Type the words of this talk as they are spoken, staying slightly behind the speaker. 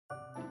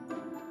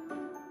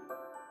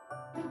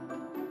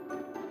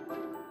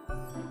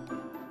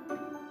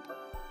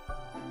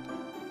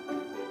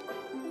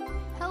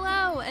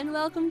and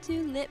welcome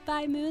to Lit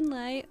by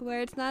Moonlight,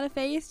 where it's not a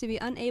phase to be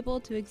unable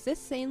to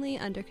exist sanely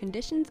under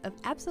conditions of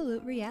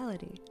absolute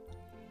reality.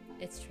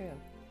 It's true.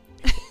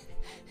 I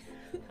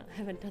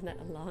haven't done that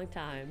in a long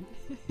time.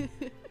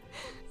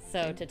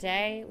 So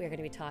today we're going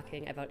to be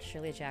talking about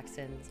Shirley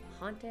Jackson's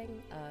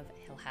Haunting of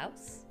Hill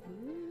House.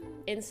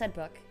 In said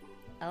book,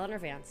 Eleanor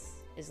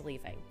Vance is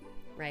leaving,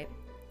 right?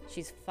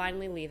 She's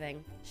finally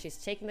leaving. She's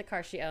taking the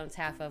car she owns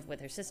half of with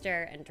her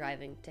sister and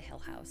driving to Hill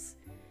House.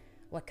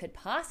 What could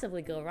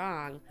possibly go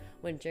wrong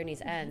when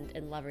journeys end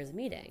and lovers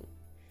meeting?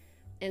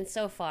 And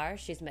so far,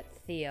 she's met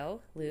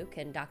Theo, Luke,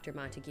 and Dr.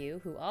 Montague,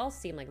 who all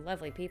seem like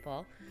lovely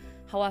people.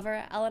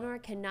 However, Eleanor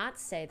cannot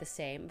say the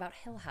same about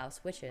Hill House,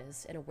 which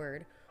is, in a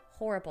word,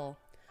 horrible.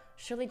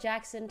 Shirley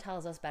Jackson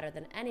tells us better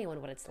than anyone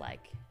what it's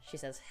like. She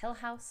says Hill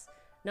House,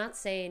 not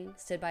sane,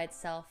 stood by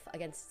itself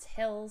against its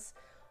hills,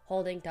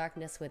 holding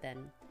darkness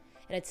within.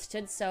 It had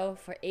stood so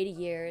for 80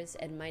 years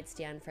and might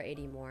stand for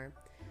 80 more.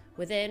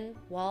 Within,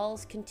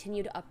 walls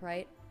continued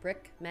upright,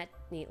 brick met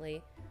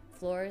neatly,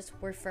 floors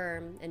were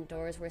firm and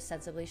doors were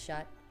sensibly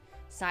shut.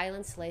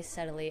 Silence lay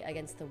steadily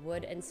against the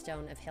wood and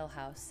stone of Hill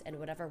House, and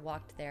whatever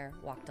walked there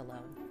walked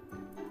alone.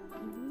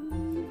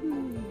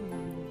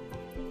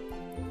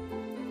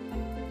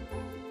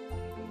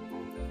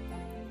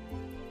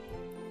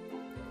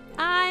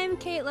 I'm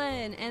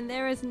Caitlin, and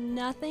there is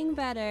nothing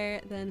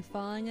better than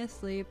falling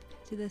asleep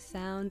to the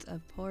sounds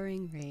of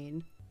pouring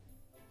rain.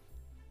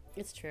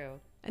 It's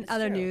true. And It's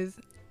other true. news,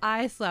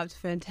 I slept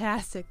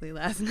fantastically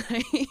last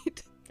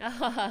night.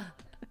 I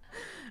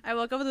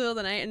woke up in the middle of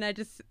the night and I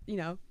just,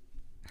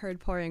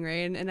 heard pouring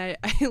rain, and I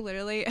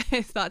literally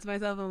thought to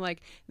myself, I'm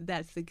like,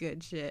 that's the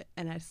good shit,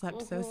 and I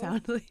slept so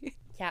soundly.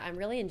 Yeah, I'm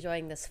really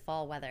enjoying this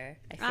fall weather.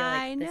 I feel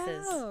like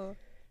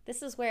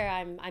this is where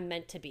I'm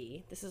meant to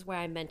be. This is where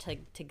I'm meant to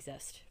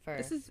exist for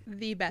This is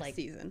the best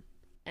season.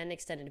 an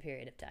extended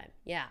period of time.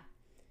 Yeah.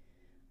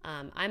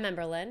 I'm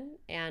Emberlyn,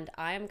 and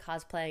I am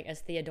cosplaying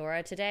as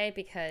Theodora today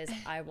because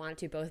I want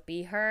to both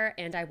be her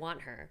and I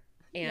want her.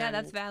 And Yeah,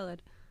 that's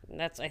valid.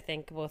 I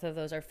think both of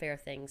those are fair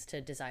things to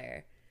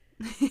desire.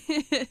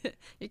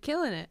 You're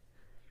killing it.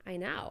 I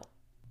know.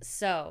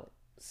 So,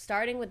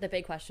 starting with the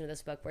big question of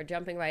this book, we're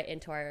jumping right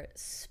into our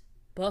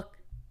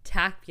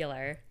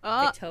spooktacular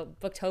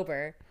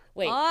Booktober.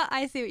 Wait,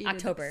 I see what you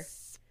October.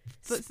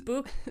 did.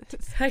 Spook.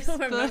 I don't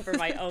remember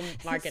my own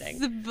marketing.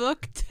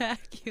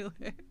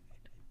 Spooktacular.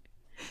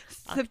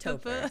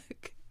 October.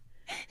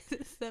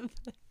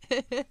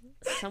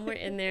 Somewhere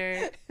in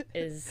there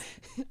is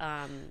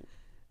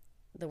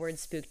the word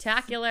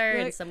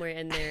spooktacular, and somewhere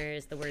in there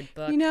is the word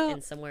book,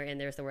 and somewhere in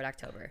there is the word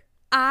October.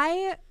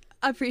 I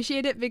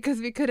appreciate it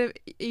because we could have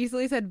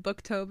easily said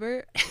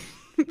Booktober,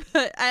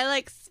 but I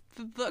like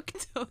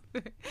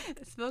Booktober.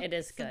 It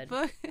is good.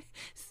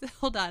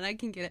 Hold on, I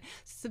can get it.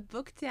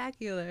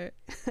 Spooktacular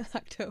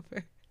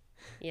October.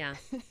 Yeah.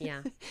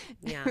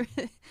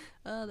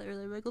 Oh, that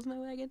really wiggles my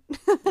wagon.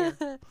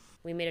 Yeah.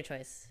 We made a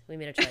choice. I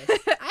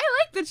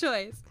like the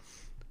choice.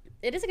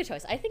 It is a good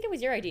choice. I think it was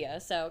your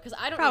idea, so because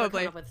I don't know how to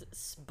come up with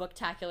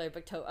spooktacular,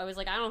 booktober. I was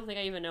like, I don't think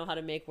I even know how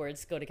to make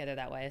words go together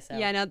that way. So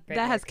yeah, no,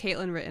 that has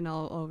Caitlin written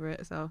all over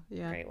it. So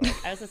yeah, great work.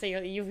 I was gonna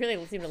say you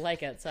really seem to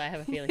like it, so I have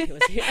a feeling it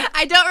was you.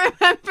 I don't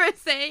remember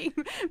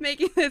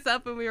making this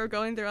up when we were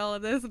going through all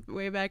of this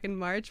way back in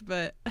March,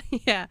 but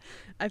yeah,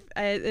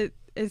 it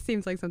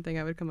seems like something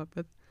I would come up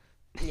with.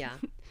 Yeah,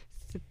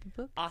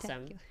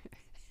 awesome.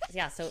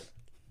 Yeah, so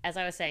as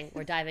I was saying,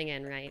 we're diving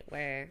in, right?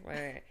 We're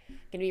going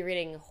to be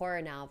reading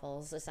horror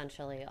novels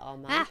essentially all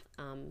month.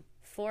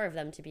 4 of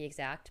them to be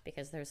exact,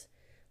 because there's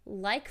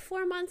like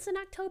 4 months in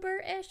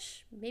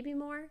October-ish, maybe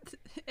more.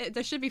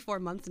 There should be 4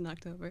 months in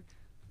October.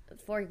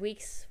 4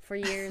 weeks, 4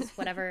 years,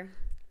 whatever.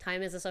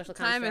 Time is a social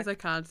construct. Time is a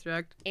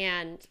construct.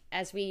 And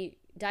as we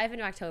dive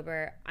into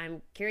October,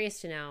 I'm curious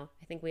to know,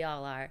 I think we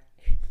all are,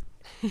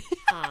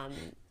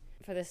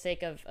 for the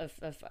sake of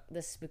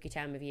this spooky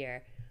time of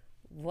year,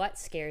 what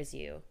scares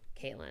you,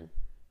 Caitlin?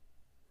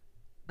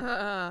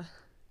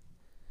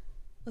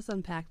 Let's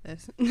unpack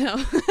this. No.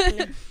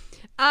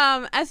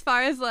 As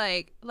far as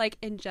like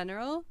in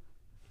general,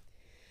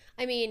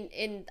 I mean,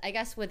 I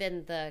guess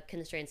within the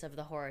constraints of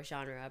the horror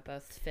genre,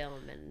 both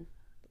film and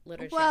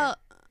literature. Well,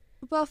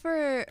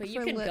 but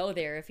you can go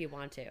there if you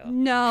want to.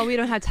 No, we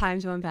don't have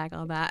time to unpack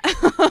all that.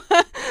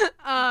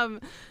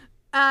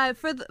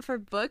 For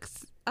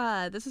books,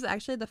 this was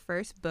actually the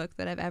first book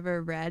that I've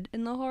ever read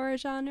in the horror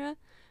genre.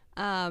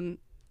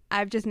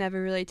 I've just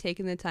never really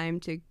taken the time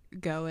to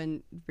go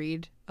and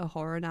read a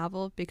horror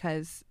novel,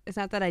 because it's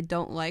not that I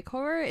don't like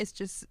horror, it's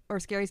just, or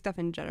scary stuff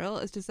in general,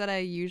 it's just that I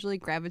usually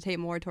gravitate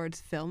more towards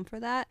film for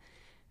that,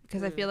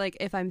 because I feel like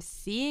if I'm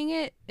seeing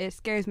it, it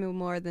scares me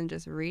more than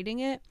just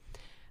reading it.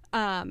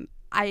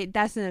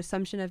 That's an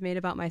assumption I've made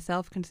about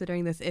myself,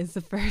 considering this is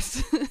the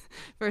first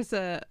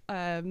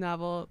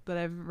novel that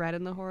I've read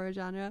in the horror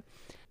genre.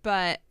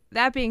 But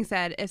that being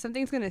said, if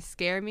something's gonna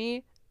scare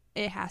me,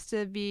 it has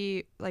to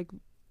be like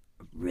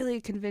really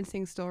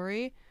convincing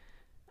story,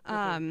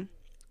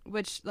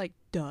 which, like,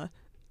 duh.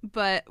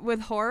 But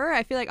with horror,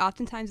 I feel like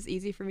oftentimes it's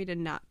easy for me to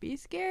not be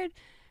scared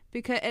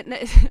because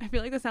I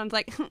feel like this sounds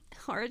like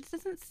horror just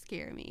doesn't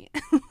scare me.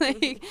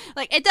 like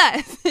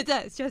it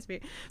does, trust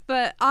me.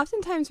 But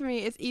oftentimes for me,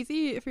 it's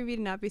easy for me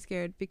to not be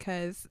scared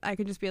because I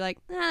can just be like,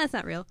 nah, that's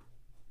not real,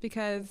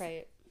 because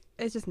Right.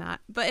 it's just not.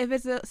 But if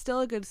it's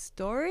still a good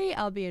story,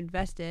 I'll be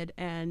invested,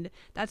 and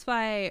that's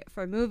why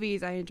for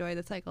movies I enjoy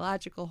the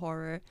psychological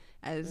horror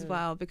as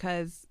well,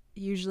 because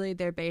usually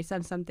they're based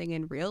on something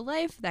in real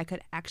life that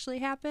could actually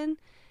happen,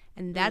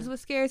 and that's what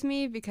scares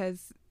me,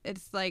 because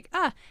it's like,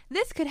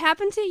 this could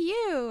happen to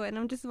you, and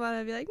I'm just want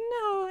to be like,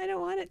 no, I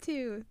don't want it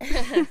to.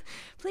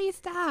 Please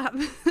stop.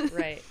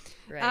 Right.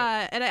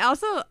 And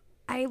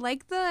I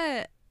like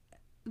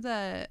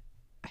the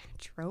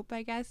trope,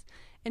 I guess,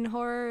 in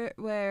horror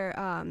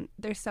where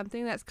there's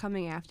something that's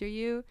coming after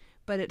you,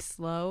 but it's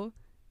slow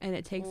and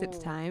it takes its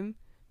time,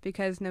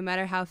 because no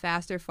matter how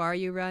fast or far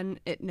you run,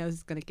 it knows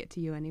it's going to get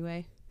to you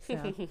anyway.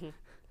 So.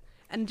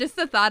 And just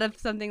the thought of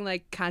something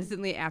like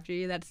constantly after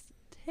you, that's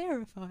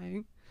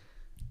terrifying.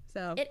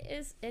 So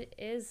It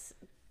is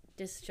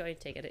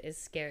disjointing and it is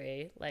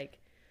scary. Like,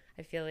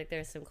 I feel like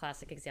there's some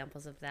classic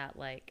examples of that.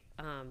 Like,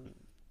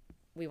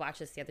 we watched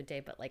this the other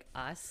day, but like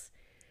Us,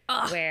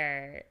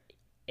 where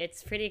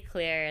it's pretty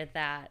clear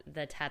that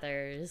the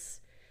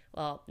tethers,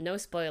 well, no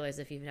spoilers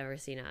if you've never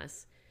seen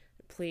Us.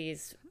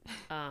 Please,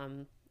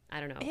 I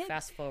don't know,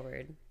 fast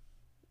forward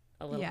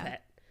a little bit.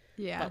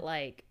 Yeah. But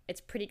like,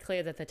 it's pretty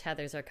clear that the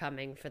tethers are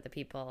coming for the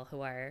people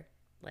who are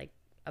like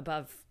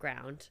above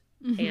ground,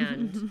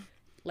 and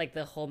like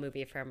the whole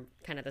movie from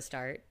kind of the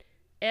start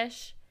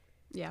ish.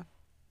 Yeah.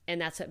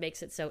 And that's what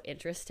makes it so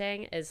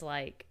interesting, is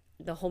like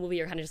the whole movie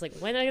you're kind of just like,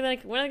 when are they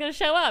gonna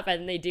show up?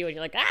 And they do, and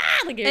you're like,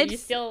 like you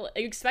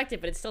expect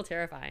it, but it's still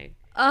terrifying.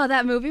 Oh,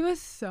 that movie was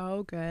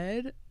so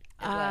good. It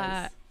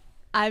was.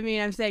 I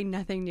mean, I'm saying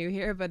nothing new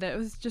here, but it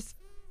was just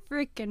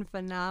freaking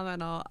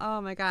phenomenal.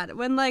 Oh my god.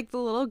 When like the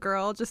little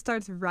girl just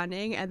starts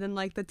running, and then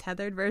like the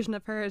tethered version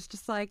of her is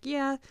just like,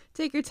 yeah,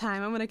 take your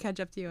time, I'm gonna catch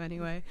up to you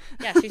anyway.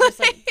 Yeah, she's just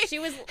like,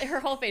 her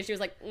whole face, she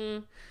was like,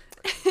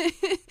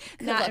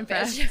 not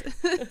impressed.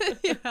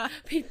 Yeah.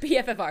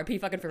 BFFR, P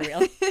fucking for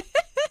real.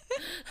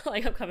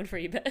 Like, I'm coming for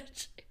you,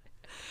 bitch.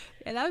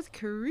 Yeah, that was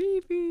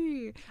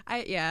creepy.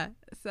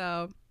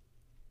 So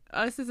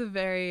this is a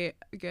very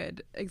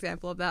good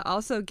example of that.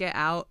 Also, Get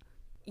Out.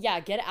 Yeah,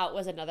 Get Out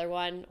was another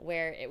one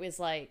where it was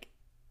like,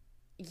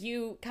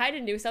 you kind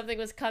of knew something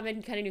was coming,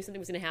 you kind of knew something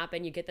was going to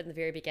happen. You get that in the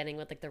very beginning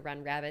with like the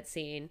run rabbit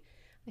scene.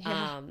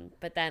 Yeah.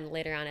 But then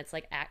later on it's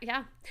like,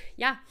 yeah.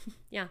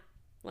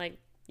 Like,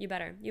 you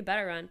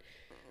better run.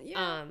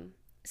 Yeah.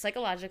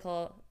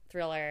 Psychological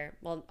thriller,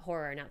 well,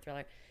 horror, not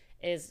thriller,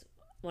 is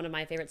one of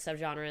my favorite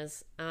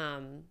subgenres.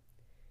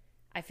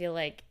 I feel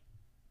like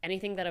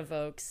anything that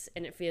evokes,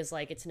 and it feels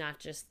like it's not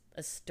just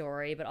a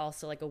story, but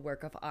also like a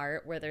work of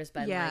art where there's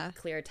been like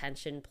clear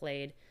attention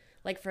played,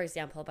 like for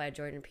example by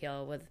Jordan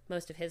Peele with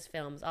most of his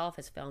films, all of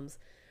his films,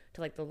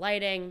 to like the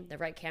lighting, the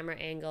right camera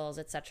angles,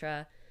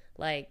 etc.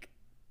 Like,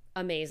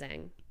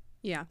 amazing.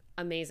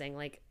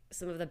 Like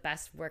some of the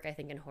best work I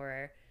think in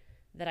horror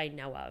that I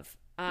know of.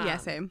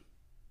 Same.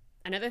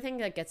 Another thing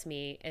that gets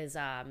me is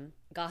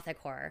gothic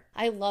horror.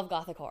 I love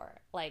gothic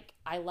horror. Like,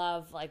 I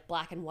love like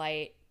black and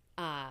white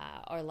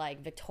or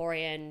like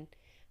Victorian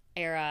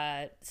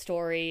era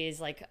stories,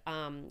 like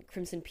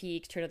Crimson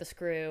Peak, Turn of the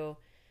Screw,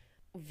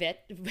 have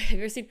you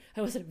ever seen,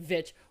 I was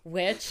Witch?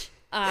 Witch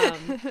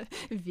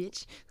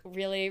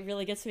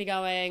really gets me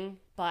going,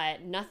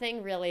 but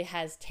nothing really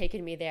has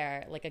taken me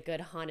there like a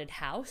good haunted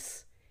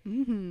house.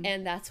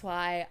 And that's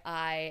why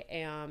I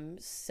am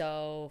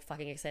so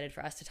fucking excited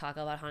for us to talk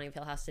about Haunting of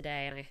Hill House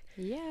today, and I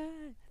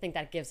think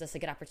that gives us a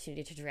good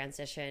opportunity to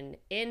transition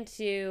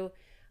into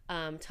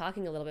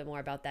talking a little bit more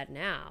about that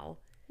now.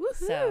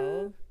 Woo-hoo.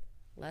 So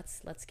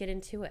let's get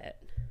into it.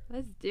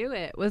 Let's do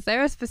it. Was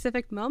there a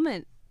specific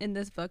moment in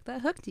this book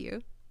that hooked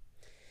you?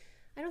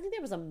 I don't think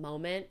there was a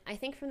moment. I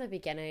think from the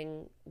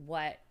beginning,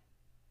 what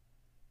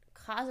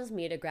causes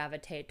me to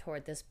gravitate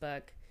toward this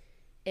book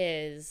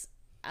is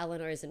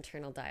Eleanor's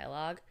internal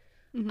dialogue.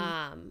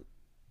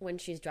 When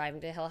she's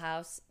driving to Hill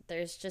House,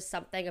 there's just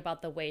something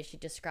about the way she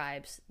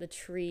describes the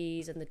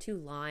trees and the two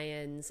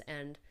lions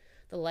and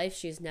the life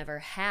she's never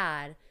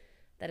had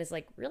that is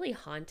like really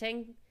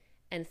haunting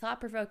and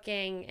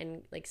thought-provoking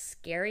and like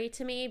scary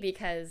to me,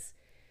 because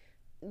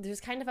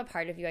there's kind of a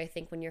part of you, I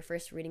think, when you're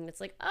first reading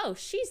that's like, oh,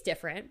 she's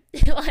different.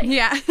 Like,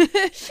 yeah.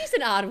 she's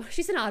an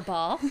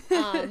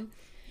oddball.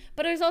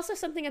 But there's also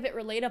something a bit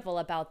relatable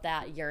about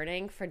that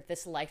yearning for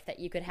this life that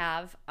you could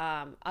have.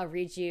 I'll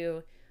read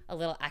you a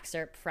little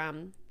excerpt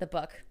from the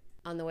book.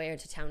 On the way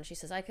into town, she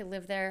says, I could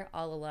live there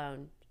all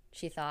alone,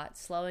 she thought,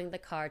 slowing the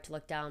car to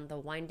look down the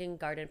winding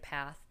garden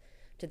path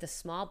to the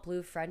small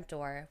blue front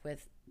door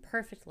with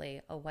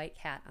perfectly a white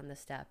cat on the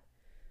step.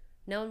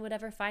 No one would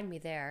ever find me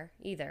there,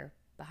 either,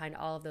 behind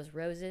all of those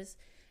roses,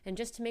 and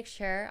just to make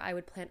sure, I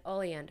would plant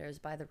oleanders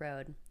by the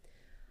road.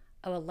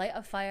 I will light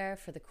a fire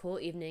for the cool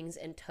evenings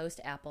and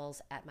toast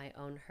apples at my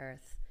own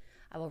hearth.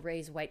 I will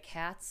raise white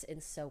cats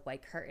and sew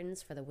white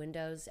curtains for the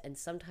windows and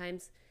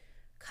sometimes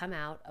come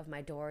out of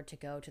my door to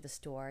go to the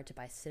store to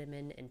buy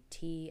cinnamon and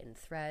tea and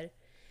thread.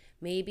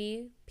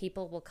 Maybe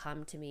people will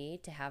come to me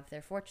to have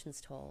their fortunes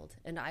told,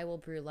 and I will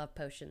brew love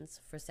potions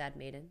for sad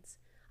maidens.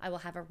 I will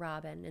have a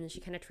robin. And then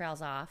she kind of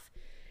trails off.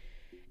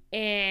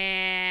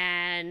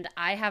 And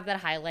I have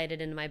that highlighted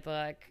in my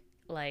book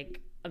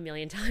like a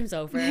million times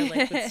over,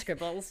 like with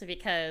scribbles,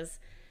 because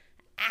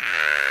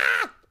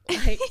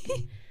like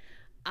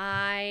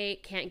I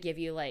can't give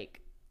you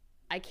like,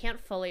 I can't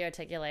fully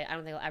articulate. I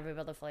don't think I'll ever be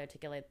able to fully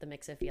articulate the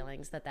mix of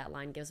feelings that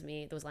line gives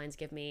me. Those lines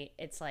give me.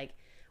 It's like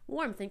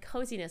warmth and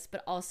coziness,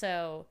 but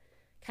also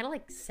kind of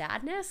like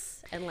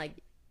sadness and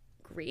like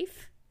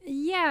grief.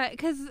 Yeah,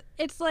 because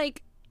it's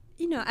like,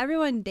 you know,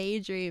 everyone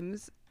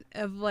daydreams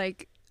of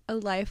like a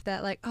life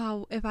that like,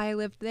 oh, if I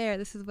lived there,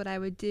 this is what I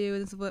would do,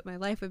 and this is what my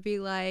life would be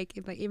like.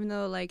 And like, even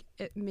though like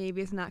it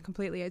maybe it's not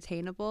completely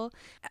attainable,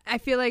 I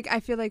feel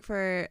like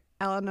for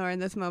Eleanor in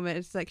this moment,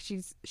 it's like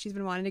she's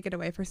been wanting to get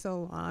away for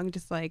so long,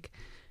 just like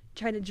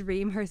trying to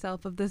dream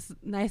herself of this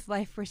nice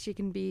life where she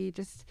can be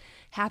just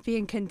happy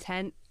and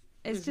content.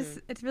 It's just,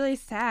 it's really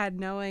sad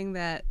knowing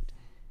that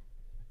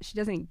she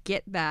doesn't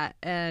get that,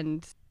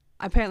 and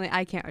apparently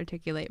I can't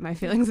articulate my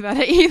feelings about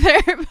it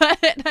either,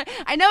 but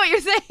I know what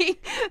you're saying.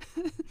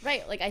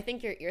 Right, like I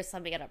think you're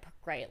summing it up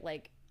right.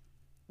 Like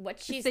what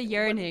she's it's the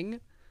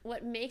yearning.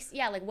 What makes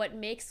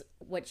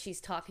what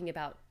she's talking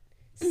about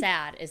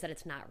sad is that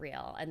it's not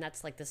real, and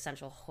that's like the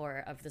central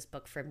horror of this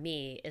book for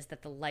me, is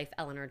that the life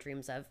Eleanor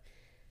dreams of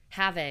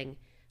having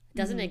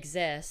doesn't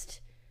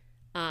exist.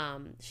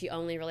 She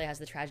only really has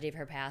the tragedy of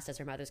her past as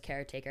her mother's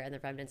caretaker and the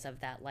remnants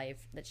of that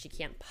life that she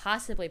can't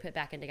possibly put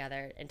back in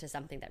together into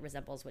something that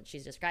resembles what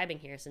she's describing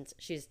here, since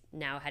she's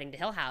now heading to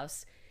Hill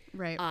House.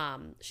 Right.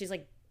 She's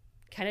like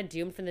kind of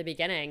doomed from the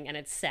beginning, and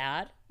it's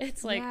sad.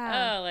 It's like,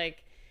 oh,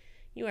 like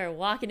you are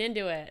walking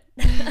into it.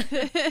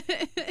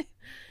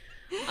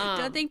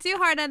 Don't think too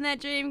hard on that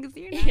dream, because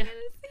you're not gonna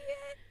see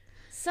it.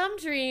 Some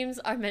dreams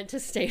are meant to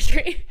stay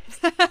dreams.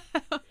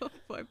 Oh,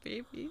 poor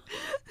baby.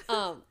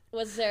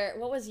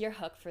 What was your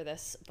hook for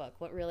this book?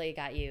 What really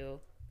got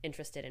you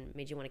interested and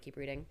made you want to keep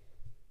reading?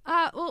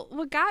 Well,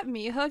 what got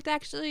me hooked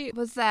actually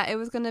was that it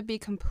was going to be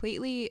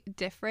completely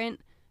different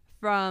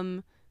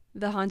from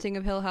the Haunting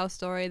of Hill House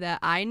story that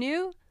I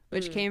knew,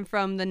 which came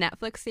from the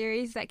Netflix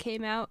series that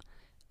came out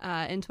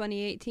in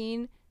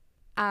 2018.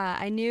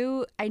 I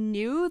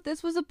knew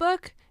this was a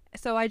book,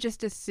 so I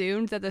just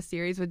assumed that the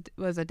series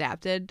was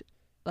adapted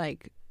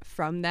like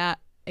from that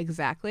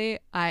exactly.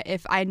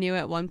 If I knew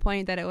at one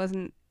point that it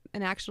wasn't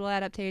an actual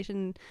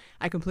adaptation,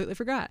 I completely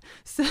forgot.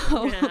 So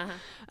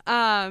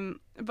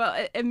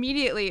but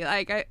immediately,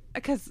 like,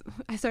 because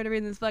I started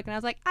reading this book and I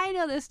was like, I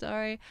know this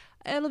story,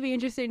 it'll be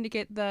interesting to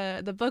get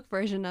the book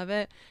version of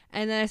it.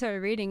 And then I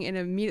started reading and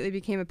it immediately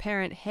became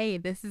apparent, hey,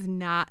 this is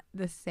not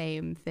the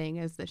same thing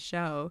as the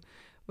show,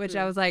 which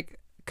I was like,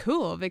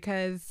 cool,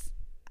 because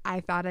I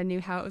thought I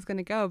knew how it was going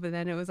to go, but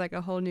then it was like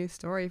a whole new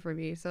story for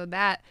me. So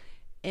that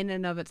in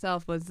and of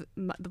itself was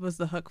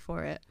the hook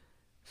for it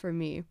for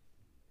me.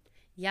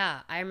 Yeah,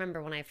 I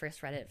remember when I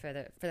first read it for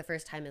the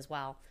first time as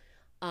well,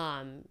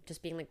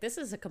 just being like, this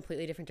is a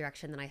completely different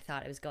direction than I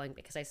thought it was going,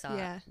 because I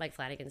saw Mike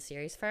Flanagan's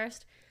series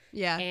first.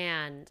 Yeah.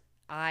 And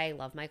I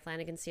love Mike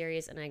Flanagan's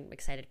series, and I'm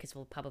excited because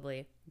we'll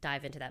probably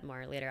dive into that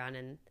more later on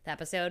in the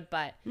episode.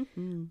 But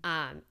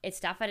it's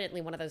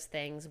definitely one of those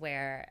things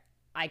where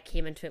I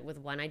came into it with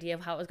one idea of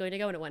how it was going to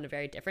go, and it went in a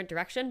very different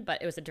direction,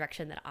 but it was a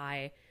direction that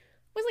I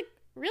was like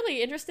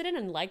really interested in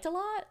and liked a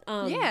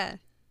lot. Yeah.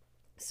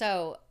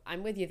 So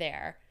I'm with you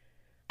there.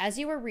 As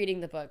you were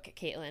reading the book,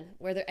 Caitlin,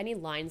 were there any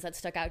lines that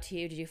stuck out to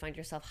you? Did you find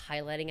yourself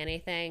highlighting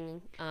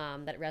anything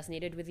that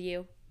resonated with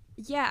you?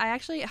 Yeah, I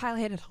actually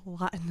highlighted a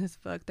lot in this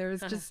book. There was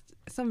just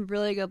some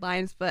really good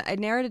lines, but I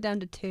narrowed it down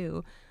to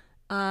two.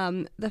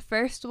 The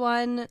first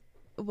one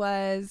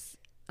was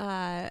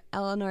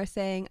Eleanor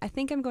saying, "I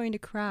think I'm going to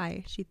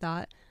cry," she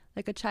thought,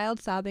 like a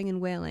child sobbing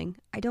and wailing.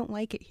 "I don't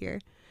like it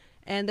here."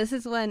 And this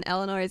is when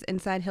Eleanor is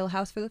inside Hill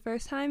House for the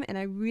first time, and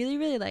I really,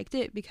 really liked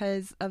it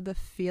because of the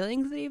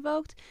feelings it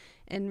evoked.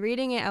 And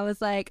reading it, I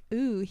was like,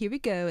 ooh, here we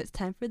go. It's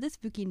time for the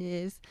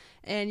spookiness.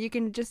 And you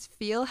can just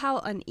feel how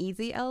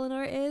uneasy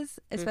Eleanor is,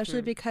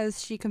 especially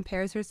because she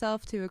compares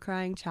herself to a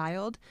crying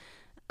child.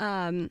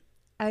 I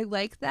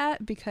like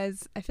that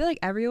because I feel like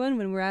everyone,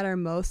 when we're at our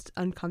most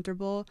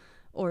uncomfortable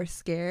or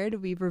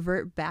scared, we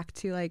revert back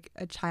to like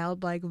a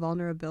childlike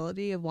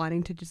vulnerability of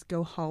wanting to just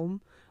go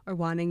home or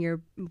wanting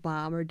your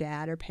mom or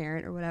dad or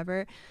parent or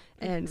whatever.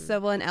 And so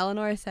when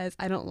Eleanor says,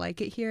 "I don't like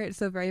it here," it's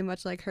so very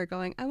much like her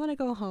going, "I want to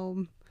go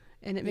home."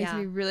 And it makes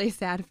me really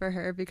sad for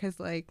her because,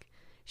 like,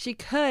 she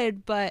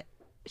could, but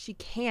she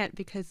can't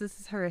because this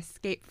is her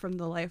escape from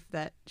the life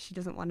that she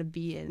doesn't want to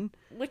be in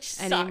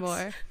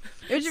anymore.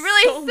 Which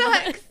really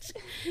sucks.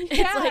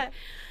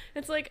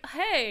 It's like,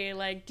 hey,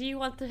 like, do you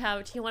want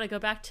to go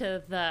back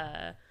to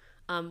the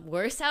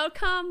worse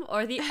outcome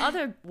or the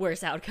other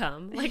worse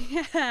outcome? Like,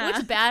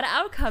 which bad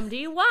outcome do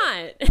you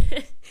want?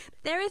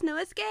 There is no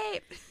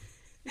escape.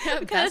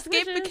 Yeah, we can't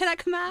escape, but cannot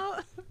come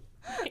out.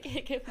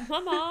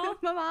 Mama.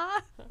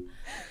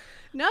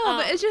 No,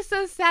 but it's just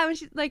so sad when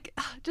she like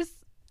just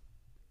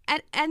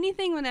at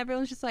anything when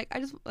everyone's just like, I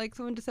just like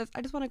someone just says,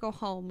 I just want to go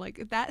home.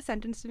 Like that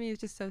sentence to me is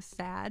just so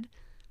sad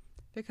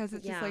because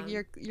it's just like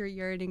you're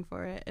yearning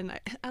for it, and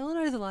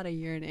Eleanor has a lot of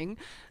yearning.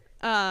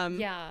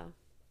 Yeah.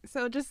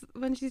 So just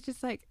when she's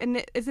just like, and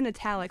it is in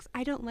italics,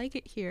 I don't like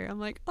it here. I'm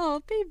like,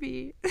 oh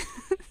baby.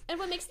 And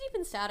what makes it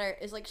even sadder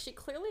is like she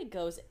clearly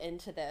goes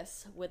into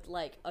this with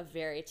like a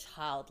very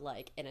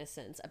childlike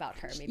innocence about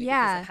her, maybe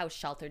because of how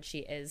sheltered she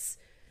is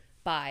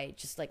by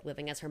just like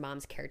living as her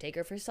mom's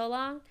caretaker for so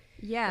long.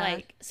 Yeah.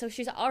 Like, so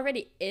she's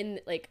already in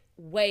like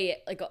way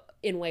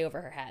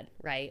over her head,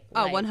 right?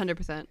 Oh, like,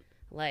 100%.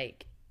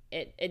 Like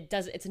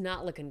it's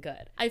not looking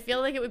good. I feel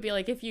like it would be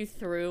like if you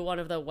threw one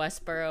of the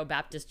Westboro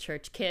Baptist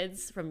Church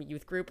kids from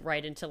youth group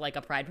right into like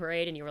a pride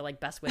parade and you were like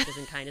best wishes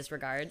and kindest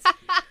regards.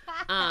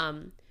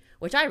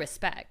 Which I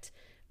respect.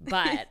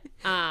 But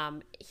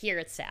here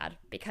it's sad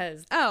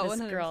because this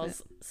 100%.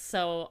 girl's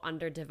so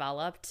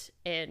underdeveloped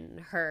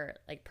in her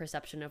like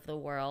perception of the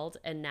world,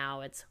 and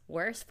now it's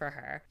worse for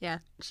her. Yeah,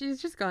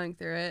 she's just going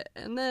through it.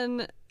 And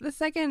then the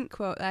second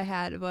quote I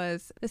had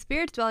was, the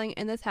spirits dwelling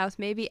in this house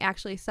may be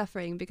actually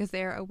suffering because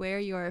they are aware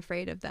you are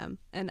afraid of them.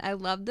 And I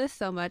love this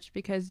so much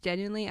because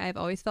genuinely I've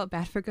always felt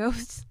bad for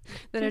ghosts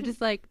that are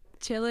just like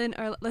chilling.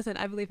 Or listen,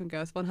 I believe in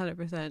ghosts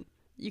 100%.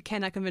 You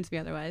cannot convince me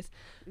otherwise.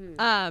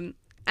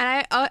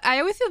 And I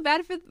always feel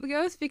bad for the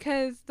ghosts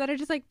because that are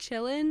just like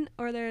chilling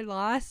or they're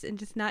lost and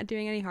just not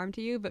doing any harm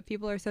to you, but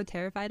people are so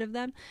terrified of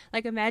them.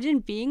 Like imagine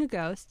being a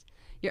ghost,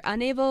 you're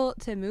unable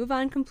to move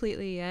on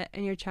completely yet,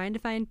 and you're trying to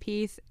find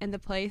peace, and the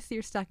place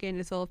you're stuck in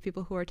is full of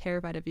people who are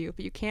terrified of you,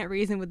 but you can't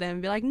reason with them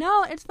and be like,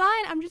 no, it's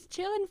fine, I'm just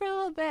chilling for a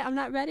little bit, I'm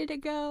not ready to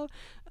go.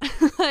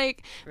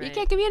 Like, right. You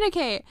can't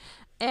communicate.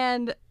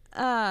 And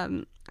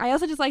I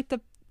also just like that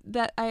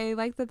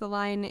the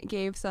line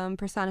gave some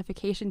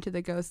personification to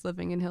the ghosts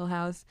living in Hill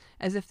House,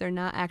 as if they're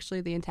not actually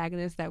the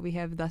antagonists that we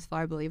have thus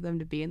far believed them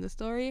to be in the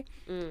story.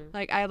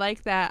 Like I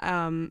like that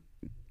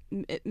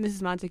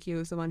Mrs. Montague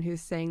is the one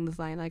who's saying this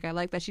line. Like I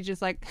like that she's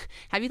just like,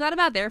 have you thought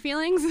about their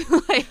feelings?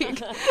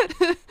 Like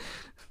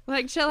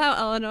like chill out,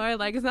 Eleanor.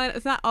 Like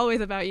it's not always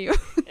about you.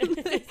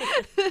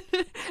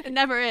 It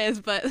never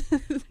is, but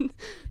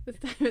this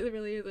time it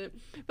really isn't.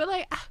 But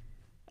like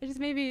it just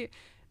maybe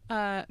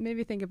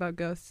think about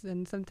ghosts,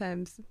 and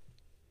sometimes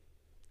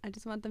I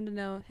just want them to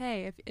know,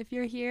 hey, if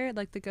you're here,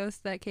 like the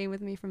ghosts that came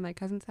with me from my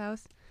cousin's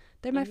house,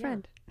 they're my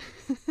friend.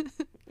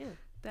 Yeah.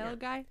 That little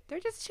guy, they're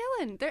just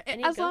chilling.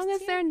 As long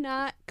as they're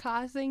not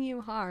causing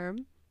you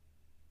harm,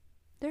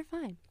 they're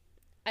fine.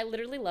 I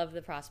literally love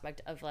the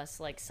prospect of us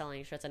like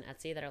selling shirts on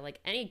Etsy that are like,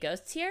 any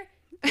ghosts here?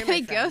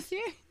 Any ghosts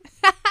here?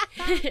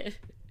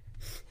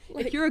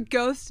 Like, if you're a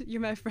ghost,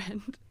 you're my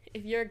friend.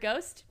 If you're a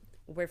ghost,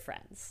 we're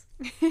friends.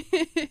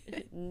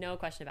 No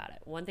question about it.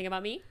 One thing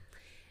about me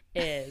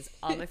is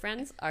all my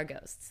friends are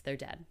ghosts. They're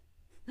dead.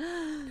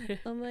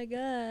 Oh my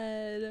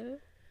god.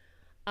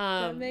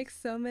 That makes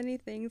so many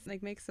things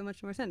makes so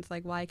much more sense.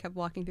 Like why I kept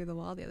walking through the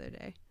wall the other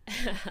day.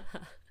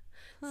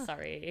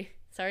 Sorry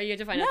you had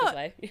to find out this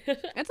way.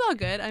 It's all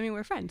good. I mean,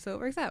 we're friends, so it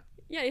works out.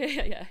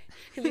 Yeah.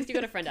 At least you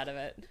got a friend out of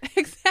it.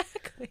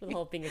 Exactly. The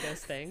whole being a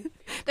ghost thing.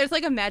 There's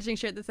like a matching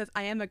shirt that says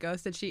I am a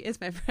ghost and she is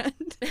my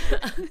friend.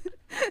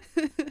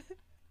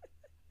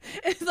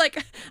 It's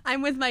like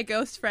I'm with my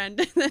ghost friend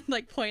and then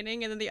like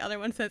pointing, and then the other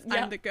one says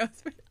I'm the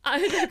ghost friend.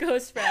 I'm the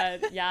ghost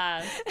friend.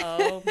 Yes.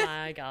 Oh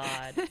my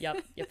god.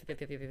 Yep.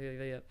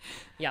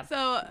 Yep.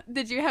 So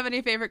did you have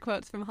any favorite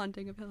quotes from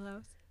Haunting of Hill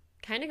House?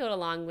 Kind of go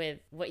along with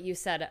what you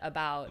said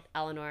about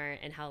Eleanor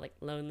and how like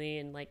lonely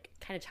and like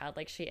kind of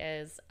childlike she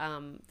is.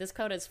 This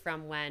quote is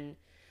from when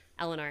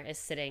Eleanor is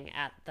sitting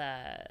at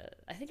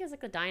I think it was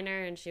like the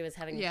diner, and she was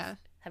having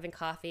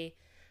coffee,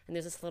 and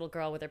there's this little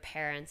girl with her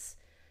parents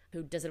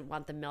who doesn't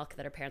want the milk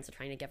that her parents are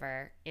trying to give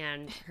her.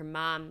 And her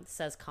mom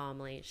says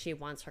calmly she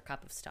wants her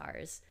cup of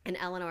stars. And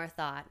Eleanor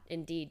thought,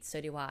 indeed,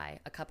 so do I.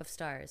 A cup of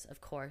stars,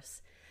 of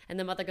course. And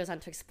the mother goes on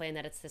to explain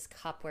that it's this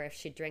cup where if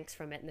she drinks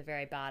from it in the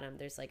very bottom,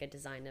 there's like a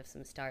design of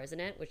some stars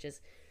in it, which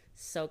is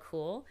so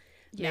cool.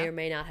 Yeah. May or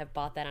may not have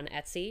bought that on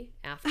Etsy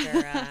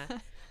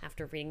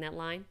after reading that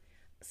line.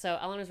 So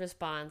Eleanor's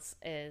response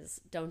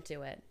is, don't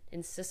do it.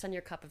 Insist on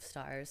your cup of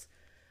stars.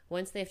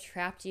 Once they've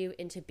trapped you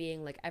into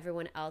being like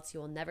everyone else, you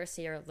will never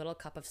see your little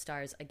cup of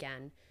stars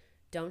again.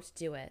 Don't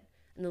do it.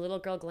 And the little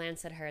girl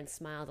glanced at her and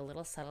smiled a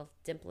little subtle,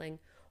 dimpling,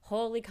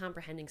 wholly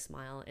comprehending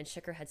smile, and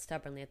shook her head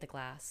stubbornly at the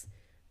glass.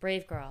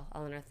 Brave girl,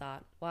 Eleanor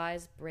thought.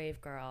 Wise,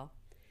 brave girl.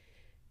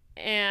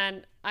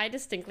 And I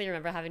distinctly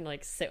remember having to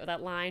like sit with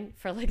that line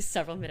for like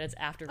several minutes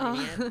after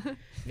reading it,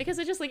 because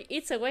it just like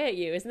eats away at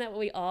you. Isn't that what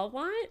we all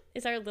want?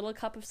 Is our little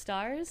cup of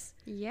stars?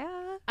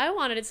 Yeah. I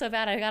wanted it so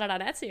bad I got it on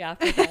Etsy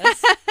after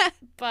this.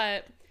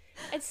 But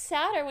it's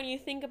sadder when you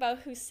think about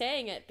who's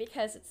saying it,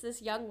 because it's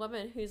this young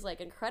woman who's like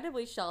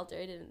incredibly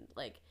sheltered and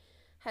like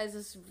has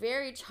this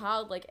very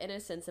childlike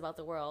innocence about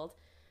the world.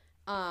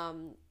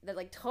 that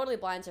like totally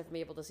blinds her from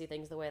being able to see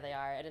things the way they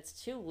are, and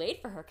it's too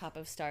late for her cup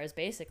of stars.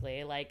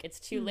 Basically, like it's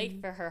too late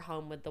for her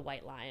home with the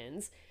white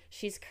lions.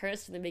 She's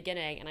cursed in the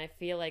beginning, and I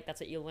feel like that's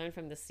what you learn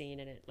from the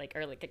scene, and it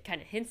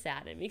kind of hints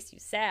at, and it makes you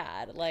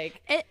sad.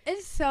 Like It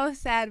is so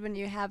sad when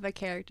you have a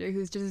character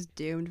who's just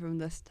doomed from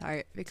the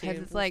start, because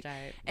it's like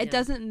it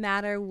doesn't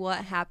matter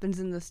what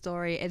happens in the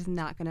story, it's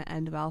not going to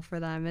end well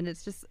for them, and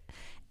it's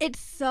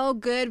so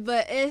good,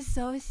 but it's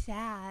so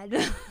sad.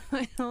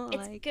 I don't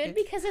it's like good it.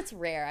 because it's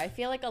rare. I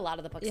feel like a lot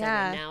of the books I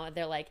read now,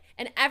 they're like,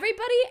 and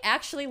everybody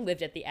actually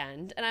lived at the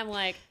end, and I'm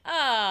like,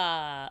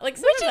 like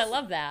sometimes I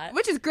love that,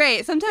 which is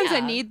great. Sometimes I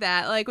need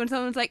that, like when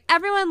someone's like,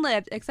 everyone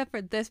lived except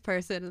for this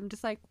person. I'm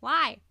just like,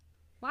 why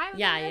was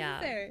that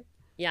necessary?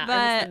 Yeah,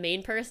 or it's the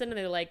main person, and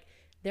they're like,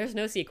 there's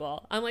no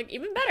sequel. I'm like,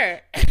 even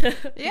better.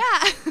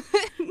 Yeah.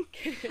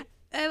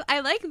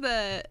 I like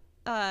the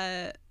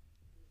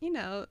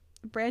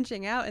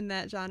branching out in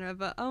that genre,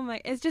 but oh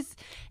my, it's just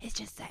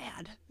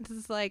sad. This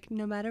is like,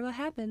 no matter what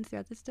happens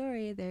throughout the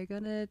story, they're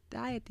gonna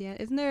die at the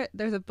end. Isn't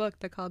there's a book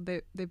that called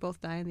they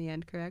both die in the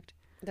end, correct?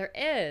 There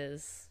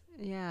is.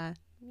 Yeah.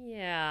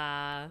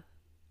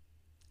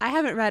 I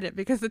haven't read it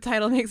because the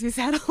title makes me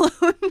sad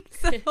alone.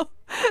 So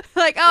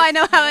like, oh, I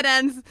know how it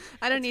ends.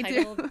 I don't need to. The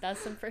title does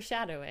some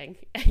foreshadowing.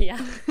 Yeah.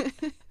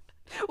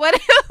 What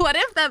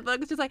if that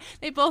book is just like,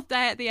 they both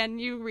die at the end,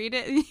 you read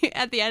it, and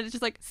at the end it's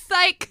just like,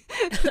 psych!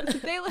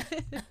 They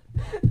live.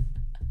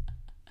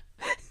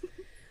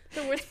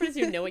 The worst part is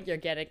you know what you're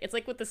getting. It's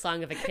like with the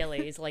Song of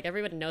Achilles. Like,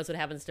 everyone knows what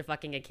happens to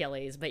fucking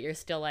Achilles, but you're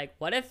still like,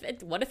 what if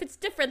it's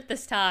different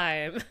this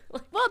time?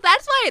 Well,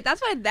 that's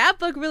why that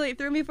book really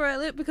threw me for a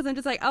loop, because I'm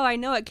just like, oh, I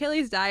know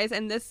Achilles dies,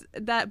 and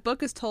that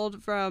book is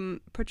told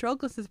from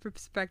Patroclus'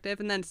 perspective,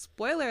 and then,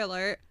 spoiler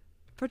alert,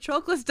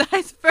 Patroclus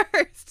dies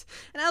first.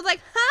 And I was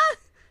like, huh?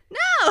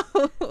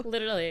 No!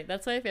 Literally.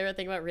 That's my favorite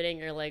thing about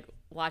reading or, like,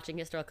 watching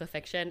historical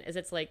fiction is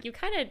it's like, you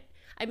kind of,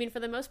 I mean, for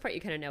the most part, you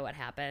kind of know what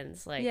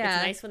happens. Like, it's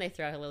nice when they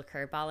throw a little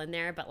curveball in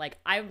there, but, like,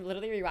 I'm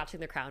literally rewatching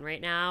The Crown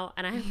right now,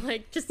 and I'm,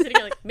 like, just sitting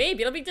here like,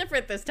 maybe it'll be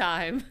different this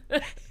time.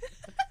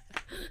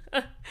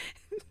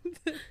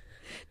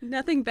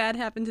 Nothing bad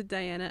happened to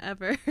Diana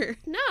ever.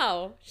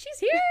 No, she's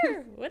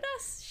here with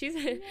us. She's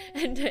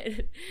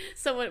and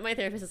someone, my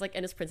therapist is like,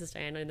 and is Princess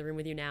Diana in the room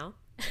with you now?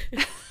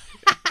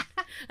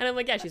 And I'm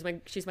like, yeah,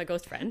 she's my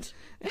ghost friend.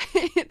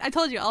 I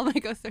told you, all my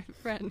ghosts are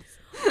friends.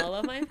 All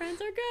of my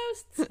friends are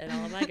ghosts, and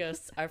all of my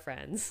ghosts are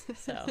friends.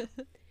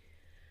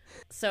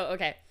 So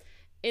okay,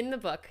 in the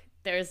book,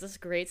 there's this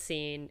great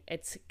scene.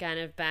 It's kind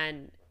of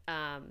been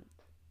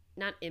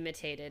not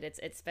imitated.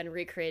 It's been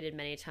recreated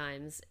many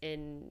times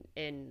in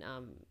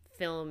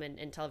film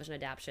and television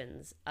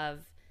adaptations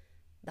of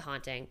The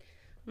Haunting,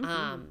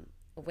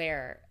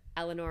 where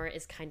Eleanor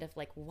is kind of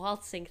like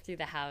waltzing through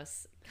the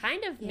house,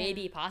 kind of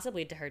maybe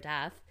possibly to her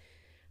death.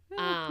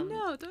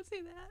 No, don't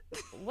say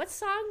that. What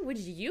song would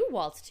you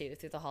waltz to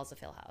through the halls of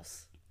Hill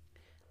House?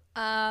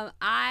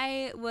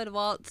 I would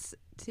waltz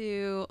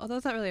to, although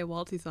it's not really a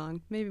waltzy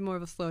song, maybe more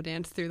of a slow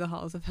dance through the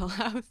halls of Hill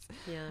House.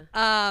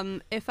 Yeah.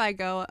 If I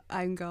go,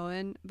 I'm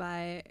going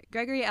by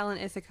Gregory Alan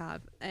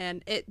Isakov,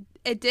 and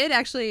it did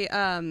actually.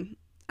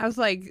 I was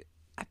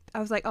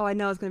like, oh, I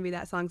know it's gonna be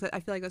that song. So I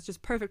feel like that's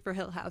just perfect for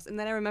Hill House. And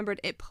then I remembered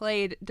it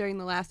played during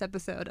the last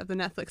episode of the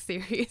Netflix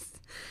series,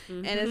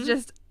 and it's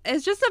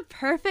just a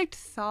perfect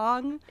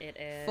song. It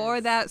is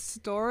for that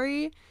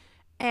story.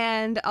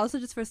 And also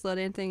just for slow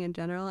dancing in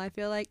general, I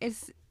feel like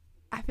it's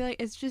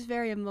just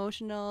very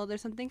emotional.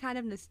 There's something kind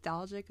of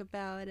nostalgic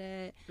about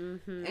it.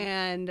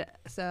 And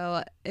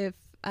so if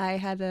I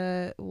had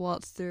to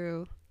waltz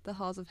through the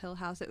halls of Hill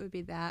House, it would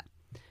be that.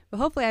 But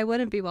hopefully I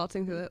wouldn't be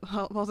waltzing through the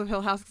halls of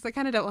Hill House, because I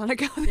kind of don't want to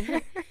go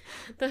there.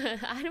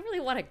 I don't really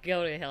want to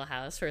go to Hill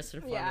House, first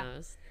and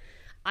foremost.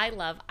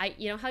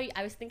 You know how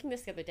I was thinking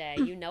this the other day.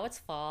 You know it's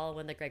fall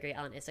when the Gregory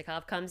Alan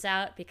Isakov comes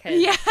out,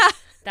 because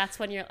that's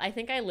when I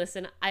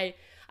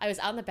was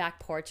out on the back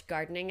porch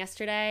gardening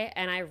yesterday,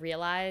 and I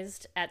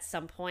realized at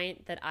some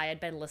point that I had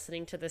been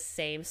listening to the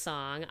same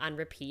song on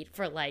repeat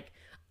for like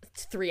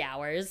 3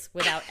 hours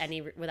without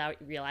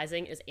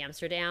realizing it was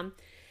Amsterdam.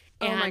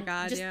 And oh my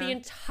God, just the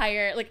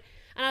entire, like,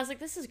 and I was like,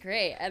 this is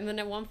great. And then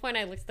at one point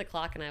I looked at the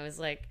clock and I was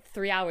like,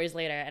 3 hours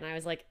later, and I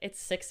was like, it's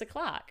 6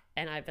 o'clock.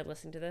 And I've been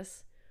listening to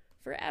this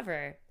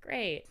forever.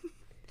 Great.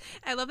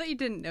 I love that you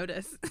didn't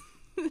notice.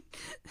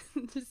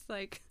 Just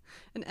like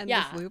an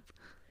endless loop.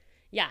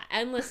 Yeah,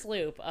 endless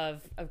loop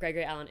of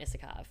Gregory Alan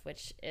Isakov,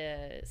 which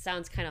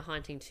sounds kind of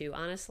haunting too,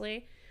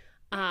 honestly.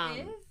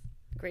 It is.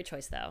 Great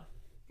choice, though.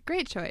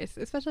 Great choice,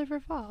 especially for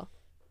fall.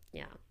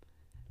 Yeah.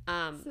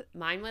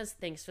 Mine was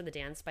Thanks for the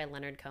Dance by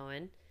Leonard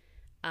Cohen,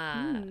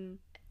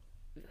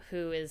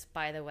 who is,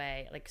 by the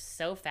way, like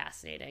so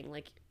fascinating.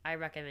 Like, I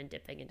recommend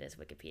dipping into his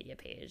Wikipedia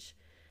page.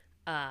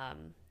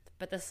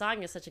 But the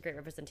song is such a great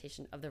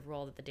representation of the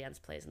role that the dance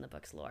plays in the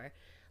book's lore.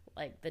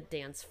 Like the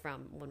dance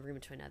from one room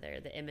to another,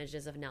 the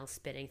images of Nell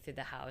spinning through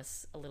the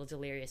house, a little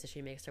delirious as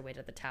she makes her way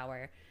to the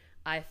tower.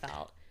 I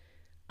felt,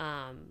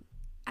 I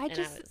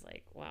was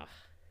like, wow.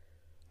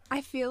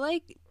 I feel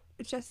like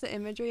just the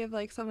imagery of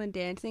like someone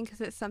dancing,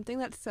 because it's something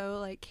that's so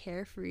like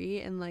carefree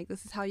and like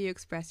this is how you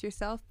express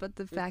yourself, but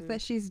the fact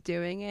that she's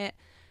doing it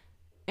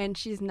and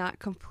she's not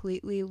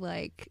completely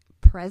like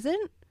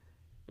present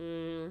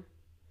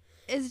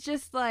is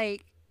just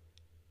like,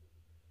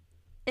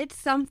 it's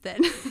something.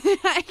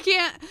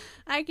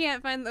 I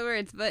can't find the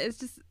words, but it's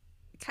just,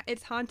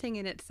 it's haunting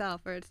in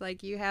itself, where it's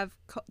like you have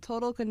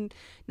total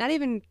not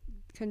even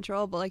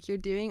control, but like you're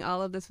doing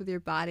all of this with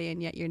your body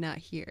and yet you're not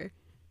here.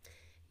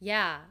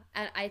 Yeah,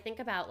 and I think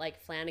about like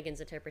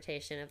Flanagan's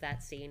interpretation of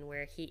that scene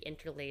where he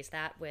interlays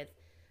that with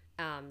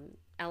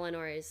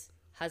Eleanor's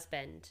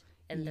husband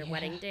and their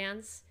wedding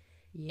dance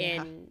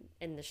in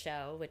the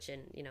show, which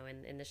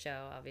in the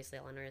show obviously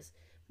Eleanor's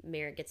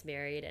gets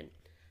married and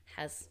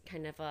has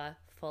kind of a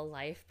full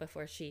life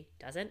before she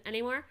doesn't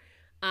anymore.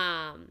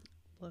 And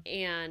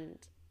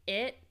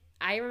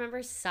I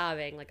remember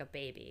sobbing like a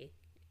baby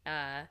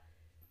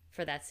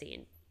for that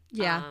scene.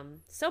 Yeah.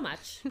 So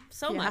much,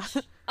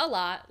 a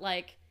lot,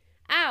 like,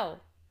 ow.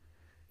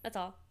 That's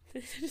all.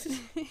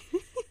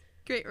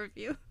 Great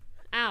review.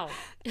 Ow.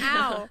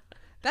 Ow.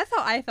 That's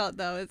how I felt,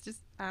 though. It's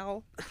just,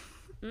 ow.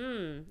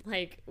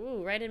 Like,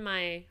 ooh, right in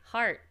my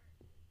heart,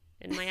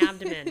 in my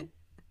abdomen.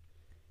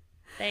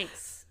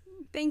 Thanks.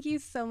 Thank you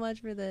so much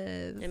for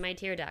this. In my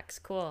tear ducts.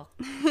 Cool.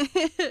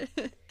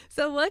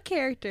 So what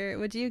character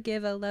would you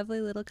give a lovely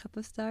little cup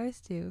of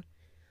stars to?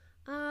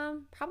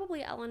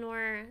 Probably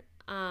Eleanor,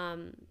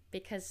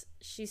 because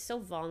she's so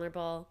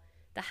vulnerable.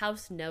 The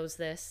house knows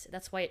this.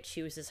 That's why it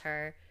chooses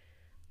her.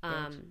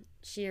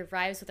 She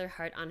arrives with her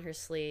heart on her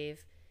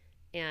sleeve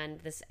and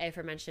this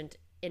aforementioned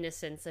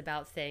innocence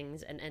about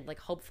things and like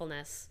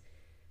hopefulness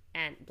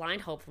and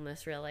blind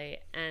hopefulness, really.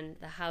 And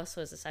the house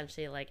was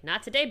essentially like,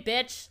 not today,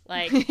 bitch.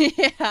 Like,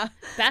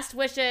 best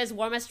wishes,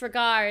 warmest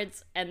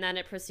regards. And then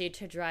it proceeded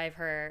to drive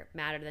her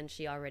madder than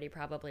she already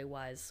probably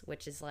was,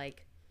 which is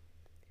like,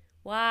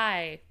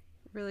 why?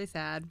 Really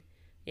sad.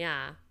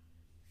 Yeah.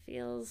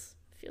 Feels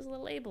a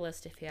little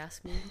ableist, if you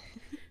ask me.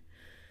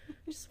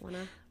 Just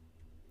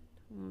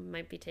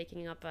might be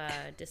taking up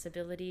a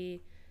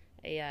disability,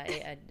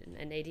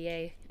 an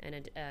ADA,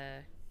 and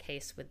a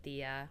case with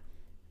the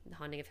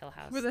Haunting of Hill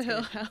House. With the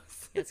Hill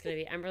House. It's going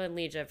to be Emberlyn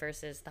Legia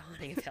versus the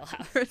Haunting of Hill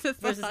House.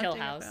 versus Hill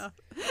House.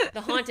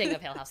 The Haunting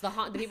of Hill House. The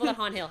people that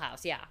haunt Hill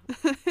House. Yeah.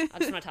 I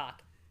just want to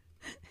talk.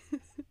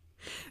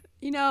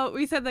 You know,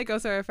 we said that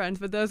ghosts are our friends,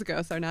 but those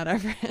ghosts are not our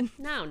friends.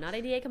 No, not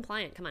ADA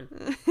compliant. Come on.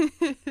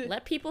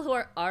 Let people who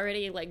are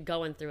already like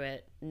going through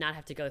it not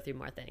have to go through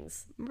more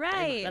things.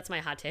 Right. That's my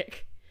hot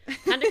take.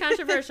 Kind of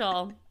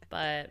controversial,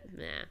 but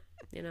nah,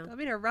 you know. I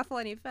mean to ruffle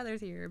any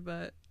feathers here,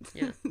 but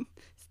yeah.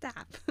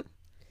 Stop.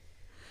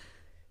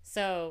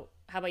 So,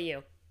 how about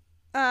you?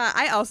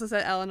 I also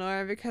said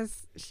Eleanor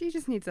because she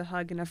just needs a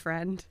hug and a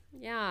friend.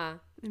 Yeah.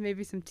 And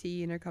maybe some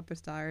tea and a cup of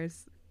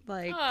stars.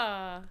 Like,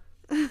 I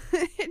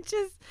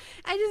just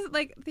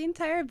like the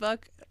entire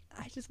book,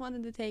 I just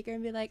wanted to take her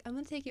and be like, I'm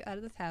going to take you out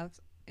of this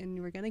house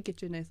and we're going to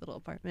get you a nice little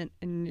apartment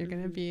and you're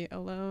going to be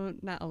alone,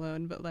 not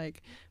alone, but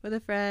like with a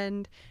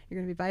friend. You're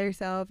going to be by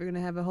yourself. You're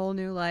going to have a whole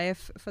new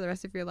life for the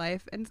rest of your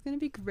life and it's going to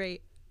be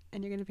great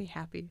and you're going to be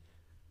happy.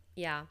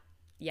 Yeah.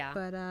 Yeah.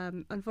 But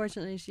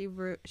unfortunately, she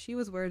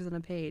was words on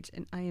a page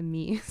and I am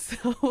me,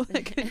 so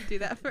I couldn't do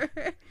that for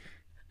her.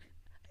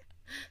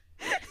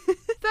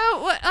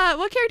 So what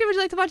character would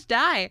you like to watch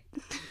die?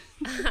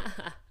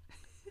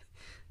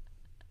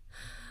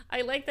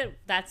 I like that.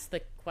 That's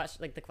the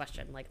question. Like the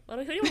question. Like,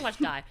 who do you want to watch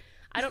die?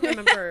 I don't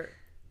remember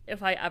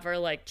if I ever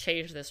like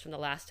changed this from the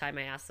last time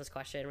I asked this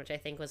question, which I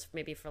think was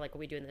maybe for like what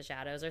we do in the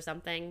shadows or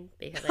something.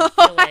 Because I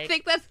feel like I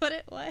think that's what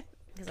it was.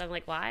 Because I'm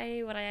like,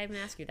 why would I even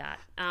ask you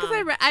that?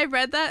 Because I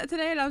read that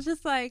today and I was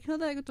just like, who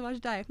do I get to watch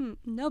die?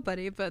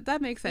 Nobody, but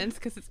that makes sense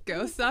because it's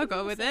ghosts. So I'll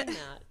go with it.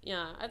 That.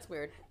 Yeah, that's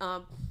weird.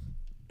 I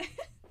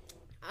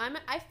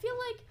feel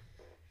like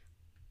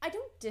I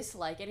don't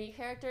dislike any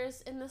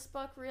characters in this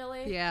book,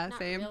 really. Yeah,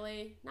 same.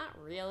 Not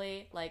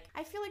really. Like,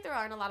 I feel like there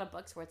aren't a lot of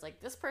books where it's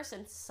like, this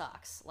person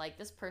sucks. Like,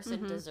 this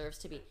person deserves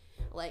to be,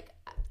 like,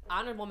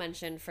 honorable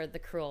mention for The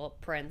Cruel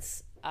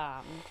Prince.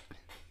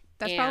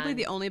 That's probably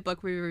the only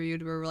book we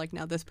reviewed where we're like,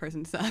 now this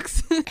person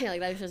sucks. Yeah, like,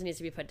 that just needs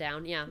to be put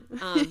down. Yeah.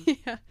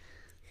 Yeah.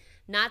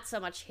 Not so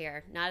much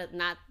here.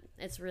 Not.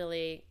 It's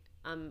really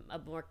a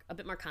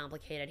bit more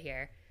complicated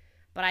here.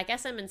 But I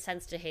guess I'm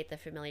incensed to hate the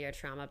familiar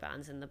trauma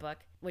bonds in the book,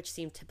 which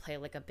seem to play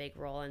like a big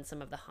role in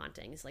some of the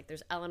hauntings. Like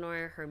there's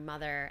Eleanor, her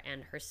mother,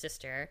 and her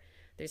sister.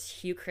 There's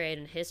Hugh Crane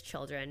and his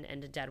children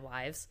and dead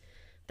wives.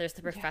 There's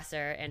the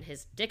professor and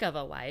his dick of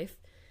a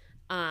wife.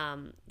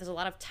 There's a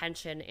lot of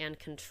tension and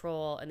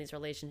control in these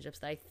relationships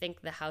that I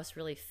think the house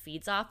really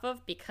feeds off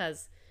of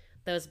because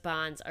those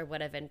bonds are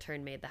what have in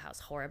turn made the house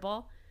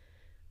horrible.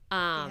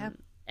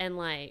 And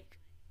like,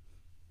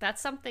 that's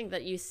something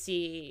that you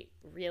see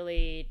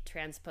really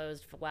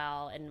transposed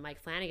well in Mike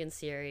Flanagan's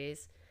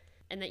series,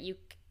 and that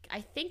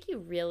I think you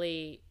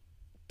really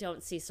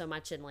don't see so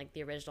much in like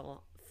the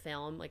original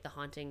film, like the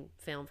Haunting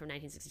film from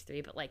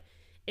 1963, but like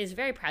is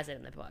very present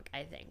in the book,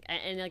 I think,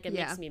 and like it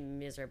makes me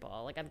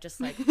miserable. Like I'm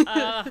just like,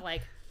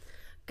 like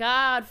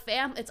God,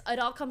 it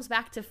all comes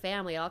back to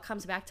family. It all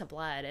comes back to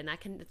blood, and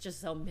it's just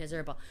so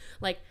miserable.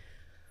 Like,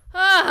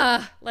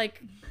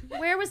 like,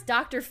 where was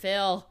Dr.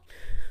 Phil?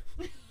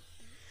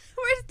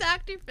 Where's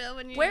Dr. Phil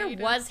when you Where need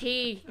was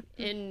he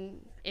in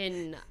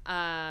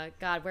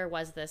God, where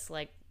was this?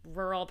 Like,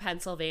 rural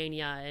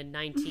Pennsylvania in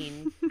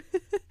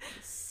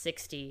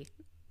 1960,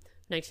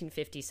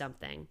 1950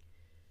 something.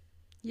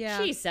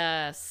 Yeah.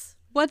 Jesus.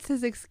 What's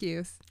his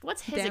excuse?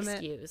 What's his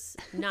excuse?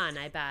 None,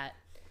 I bet.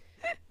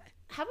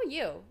 How about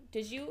you?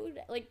 Did you,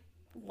 like,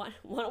 want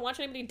to watch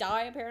anybody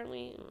die,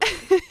 apparently?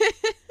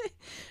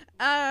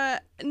 No. I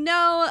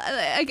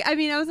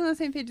mean, I was on the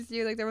same page as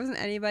you. Like, there wasn't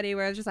anybody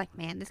where I was just like,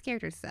 man, this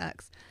character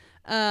sucks.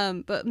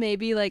 But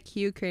maybe, like,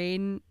 Hugh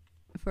Crane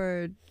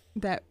for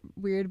that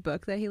weird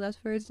book that he left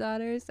for his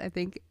daughters. I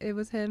think it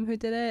was him who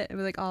did it. It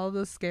was, like, all of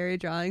those scary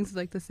drawings of,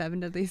 like, the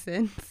 7 deadly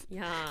sins.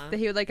 Yeah. That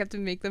he would, like, have to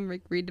make them,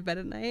 like, read to bed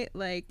at night.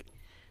 Like,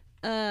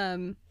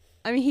 I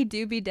mean, he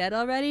do be dead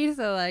already,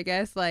 so I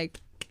guess, like,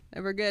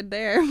 we're good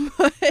there.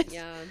 But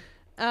Yeah.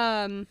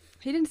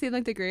 he didn't seem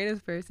like the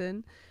greatest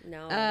person.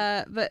 No.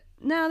 But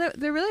no,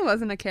 there really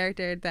wasn't a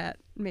character that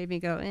made me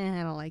go,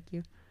 I don't like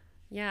you.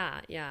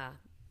 Yeah.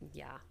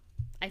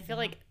 I feel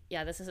like,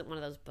 this isn't one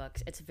of those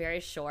books. It's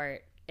very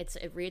short.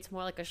 It reads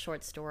more like a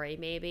short story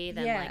maybe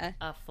than like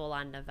a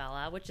full-on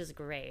novella, which is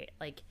great.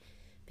 Like,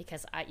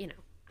 because sometimes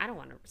I don't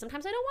want to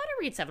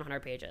read 700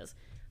 pages.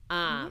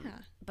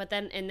 But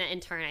then in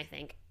turn, I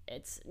think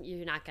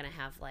you're not going to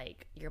have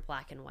like your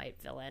black and white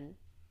villain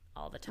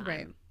all the time,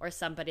 right, or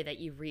somebody that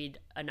you read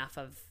enough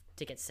of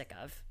to get sick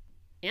of.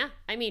 Yeah.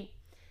 I mean,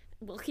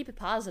 we'll keep it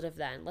positive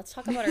then. Let's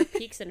talk about our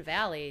peaks and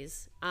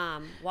valleys.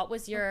 What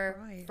was your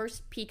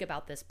first peak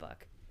about this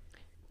book?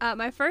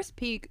 My first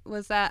peak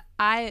was that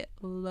I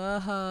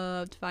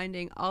loved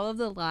finding all of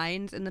the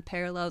lines and the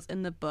parallels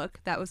in the book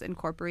that was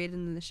incorporated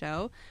in the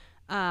show.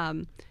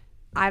 I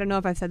don't know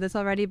if I've said this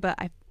already, but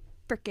I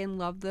freaking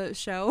love the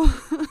show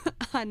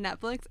on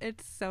Netflix.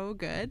 It's so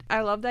good.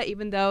 I love that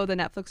even though the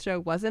Netflix show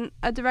wasn't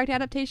a direct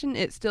adaptation,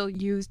 it still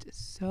used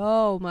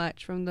so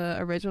much from the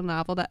original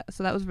novel.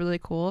 So that was really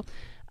cool.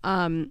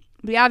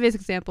 The obvious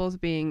examples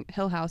being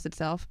Hill House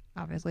itself,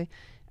 obviously.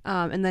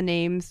 And the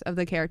names of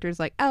the characters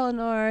like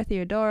Eleanor,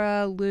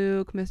 Theodora,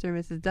 Luke, Mr. and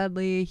Mrs.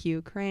 Dudley,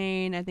 Hugh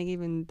Crane. I think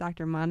even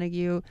Dr.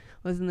 Montague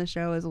was in the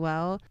show as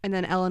well. And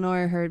then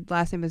Eleanor, her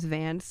last name is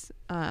Vance.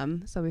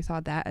 So we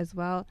saw that as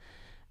well.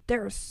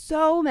 There are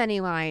so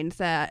many lines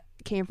that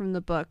came from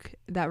the book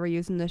that were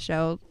used in the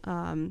show,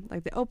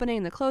 like the opening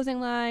and the closing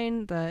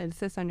line, the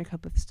insist on your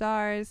cup of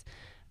stars.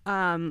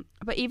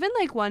 But even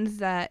like ones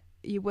that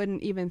you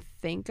wouldn't even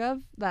think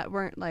of that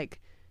weren't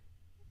like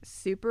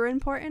super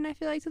important, I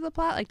feel like, to the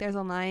plot. Like there's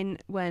a line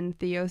when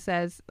Theo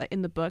says like,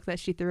 in the book that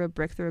she threw a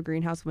brick through a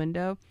greenhouse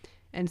window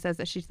and says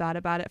that she thought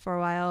about it for a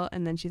while,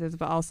 and then she says,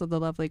 but also the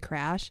lovely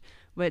crash,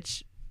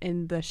 which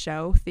in the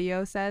show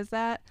Theo says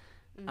that.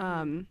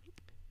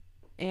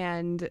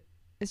 And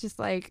it's just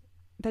like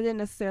that didn't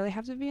necessarily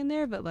have to be in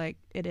there, but like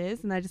it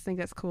is, and I just think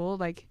that's cool,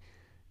 like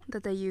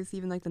that they use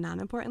even like the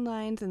non-important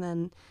lines. And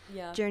then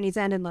Journey's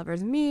End and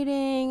Lovers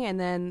Meeting, and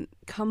then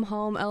Come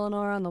Home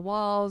Eleanor on the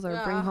walls,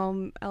 or Bring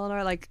Home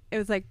Eleanor. Like it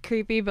was like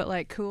creepy but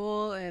like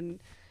cool,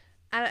 and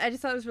I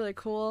just thought it was really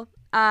cool.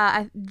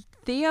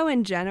 Theo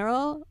in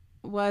general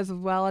was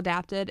well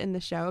adapted in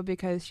the show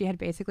because she had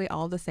basically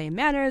all the same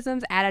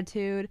mannerisms,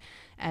 attitude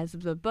as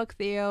the book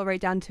Theo, right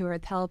down to her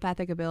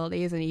telepathic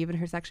abilities and even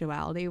her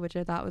sexuality, which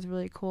I thought was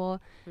really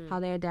cool how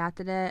they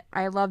adapted it.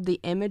 I love the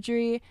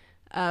imagery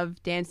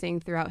of dancing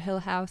throughout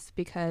Hill House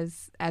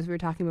because, as we were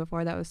talking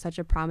before, that was such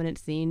a prominent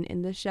scene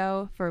in the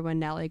show for when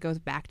Nellie goes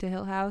back to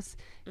Hill House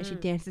and she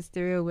dances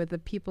through with the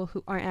people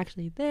who aren't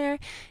actually there,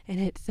 and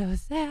it's so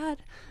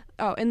sad.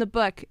 Oh, in the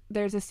book,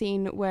 there's a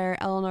scene where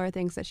Eleanor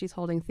thinks that she's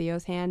holding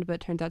Theo's hand, but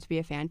it turns out to be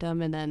a phantom.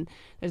 And then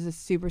there's a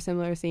super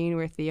similar scene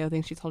where Theo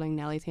thinks she's holding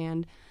Nellie's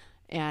hand.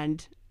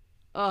 And,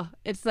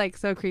 it's like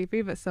so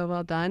creepy, but so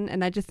well done.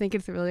 And I just think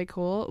it's really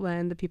cool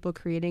when the people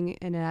creating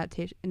an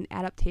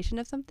adaptation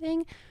of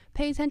something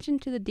pay attention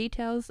to the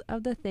details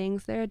of the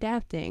things they're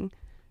adapting.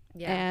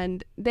 Yeah.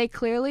 And they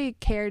clearly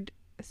cared.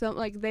 So,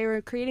 like, they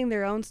were creating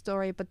their own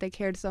story, but they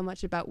cared so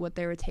much about what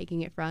they were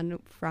taking it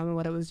from and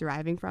what it was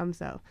deriving from.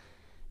 So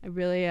I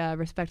really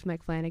respect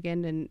Mike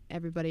Flanagan and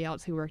everybody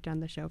else who worked on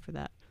the show for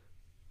that.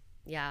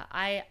 Yeah,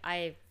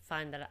 I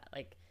find that,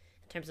 like,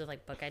 in terms of,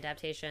 like, book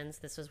adaptations,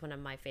 this was one of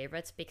my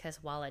favorites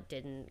because while it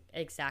didn't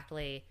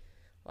exactly,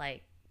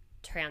 like,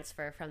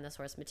 transfer from the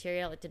source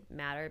material, it didn't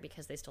matter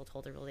because they still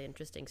told a really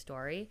interesting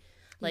story.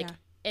 Like,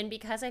 and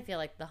because I feel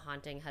like The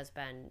Haunting has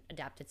been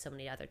adapted so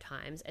many other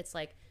times, it's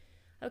like,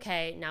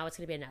 okay, now it's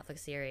going to be a Netflix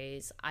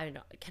series. I don't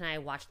know, can I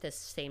watch this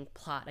same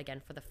plot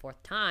again for the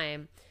 4th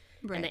time?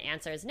 Right. And the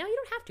answer is no, you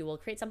don't have to. We'll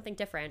create something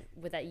different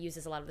that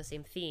uses a lot of the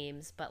same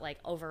themes, but like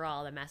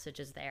overall the message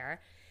is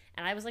there.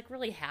 And I was like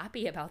really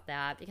happy about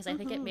that because I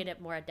think it made it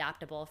more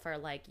adaptable for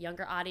like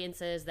younger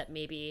audiences that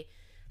maybe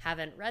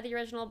haven't read the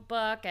original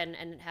book and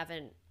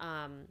haven't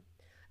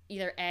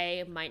either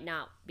A, might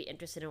not be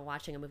interested in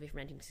watching a movie from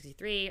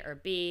 1963,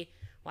 or B,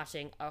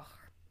 watching a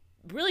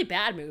really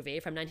bad movie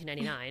from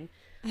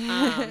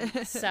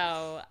 1999.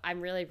 So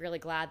I'm really, really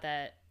glad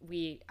that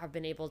we have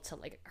been able to,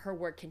 like, her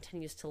work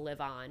continues to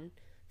live on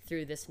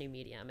through this new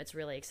medium. It's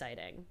really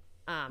exciting.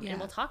 And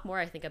we'll talk more,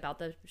 I think, about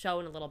the show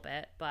in a little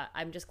bit, but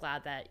I'm just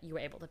glad that you were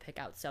able to pick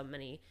out so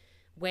many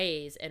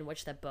ways in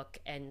which the book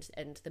and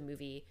the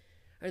movie,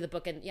 or the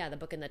book and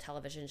the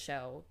television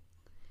show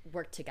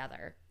work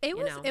together. It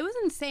was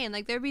insane.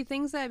 Like, there'd be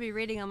things that I'd be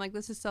reading, I'm like,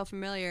 this is so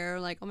familiar, or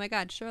like, oh my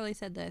god, Shirley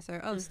said this,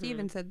 or oh,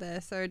 Steven said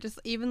this, or just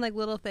even like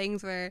little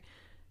things where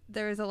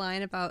there was a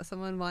line about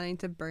someone wanting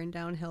to burn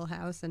down Hill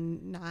House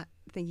and not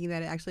thinking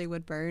that it actually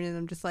would burn, and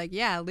I'm just like,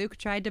 yeah, Luke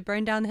tried to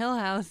burn down Hill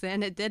House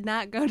and it did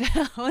not go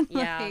down.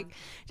 Like,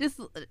 just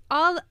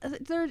all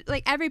there,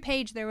 like every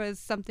page there was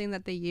something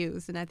that they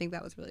used, and I think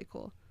that was really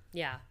cool.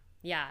 Yeah,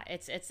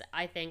 it's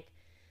I think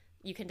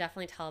you can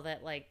definitely tell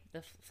that, like,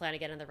 the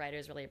Flanagan and the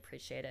writers really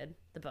appreciated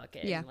the book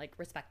and like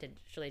respected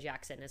Shirley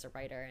Jackson as a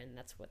writer, and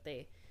that's what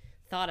they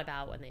thought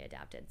about when they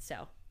adapted.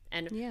 So,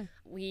 and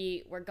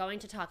we're going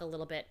to talk a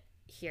little bit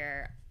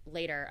here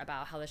later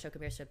about how the show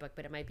compares to a book,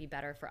 but it might be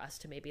better for us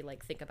to maybe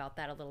like think about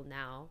that a little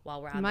now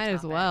while we're on might the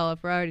as well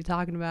if we're already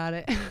talking about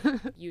it.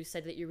 You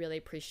said that you really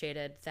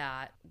appreciated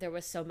that there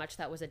was so much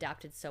that was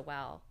adapted so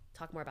well.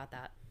 Talk more about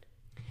that.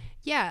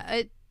 Yeah,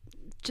 it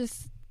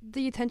just,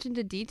 the attention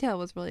to detail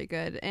was really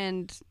good,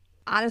 and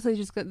honestly, this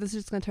is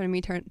just going to turn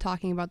me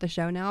talking about the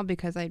show now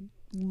because I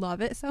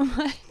love it so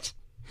much.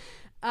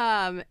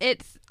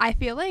 I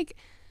feel like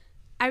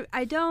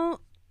I don't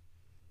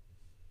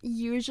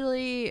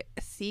usually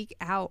seek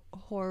out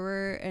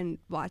horror and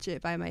watch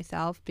it by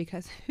myself,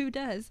 because who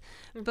does?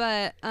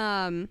 But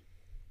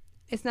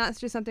it's not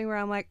just something where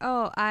I'm like,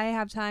 oh, I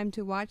have time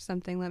to watch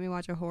something, let me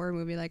watch a horror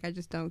movie. Like, I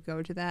just don't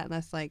go to that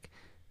unless like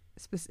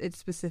it's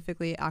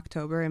specifically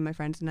October and my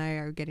friends and I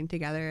are getting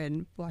together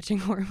and watching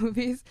horror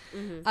movies.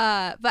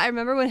 But I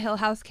remember when Hill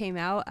House came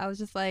out, I was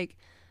just like,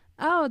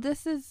 oh,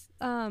 this is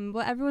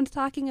what everyone's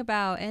talking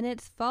about, and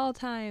it's fall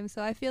time,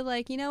 so I feel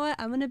like, you know what,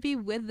 I'm gonna be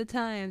with the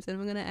times, and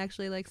I'm gonna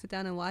actually like sit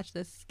down and watch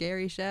this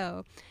scary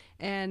show.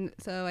 And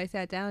so I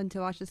sat down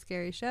to watch the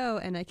scary show,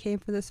 and I came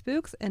for the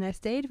spooks, and I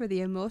stayed for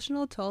the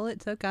emotional toll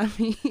it took on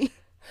me.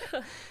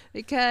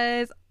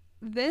 Because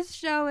this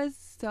show is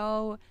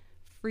so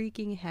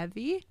freaking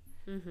heavy.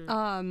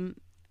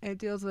 It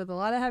deals with a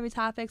lot of heavy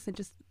topics and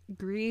just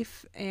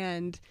grief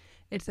and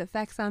its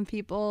effects on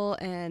people,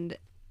 and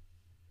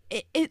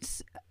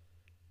it's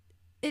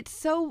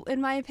so, in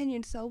my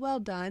opinion, so well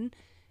done,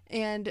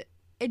 and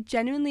it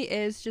genuinely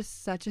is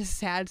just such a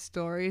sad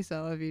story.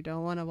 So if you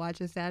don't want to watch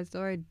a sad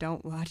story,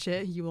 don't watch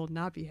it. You will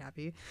not be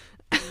happy.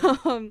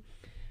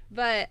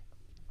 But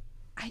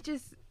I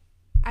just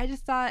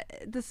thought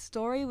the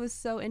story was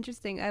so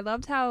interesting. I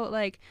loved how,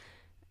 like,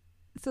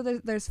 so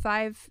there's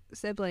 5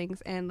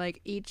 siblings, and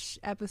like each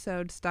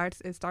episode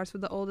starts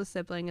with the oldest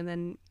sibling, and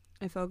then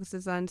it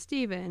focuses on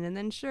Steven, and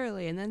then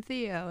Shirley, and then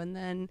Theo, and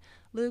then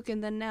Luke,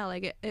 and then Nell.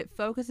 Like, it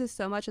focuses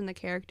so much on the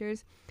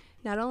characters,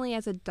 not only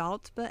as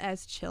adults, but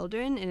as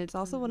children. And it's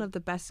also one of the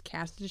best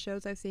casted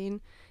shows I've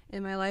seen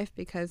in my life,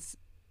 because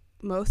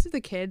most of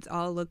the kids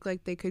all look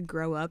like they could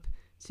grow up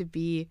to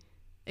be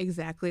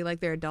exactly like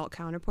their adult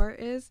counterpart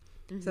is.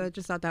 So I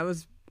just thought that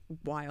was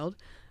wild.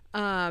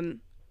 And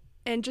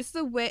just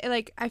the way,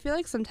 like, I feel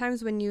like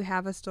sometimes when you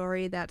have a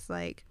story that's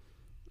like,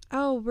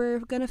 oh, we're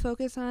going to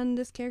focus on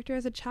this character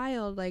as a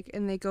child, like,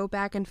 and they go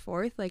back and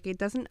forth, like, it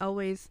doesn't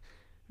always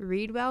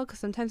read well, because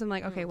sometimes I'm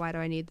like, okay, why do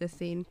I need this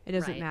scene? It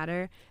doesn't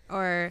matter.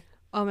 Or,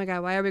 oh my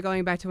god, why are we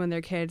going back to when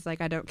they're kids? Like,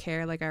 I don't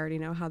care. Like, I already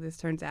know how this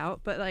turns out.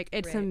 But, like,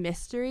 it's a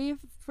mystery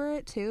for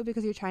it, too,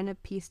 because you're trying to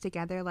piece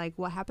together, like,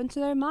 what happened to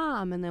their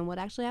mom, and then what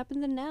actually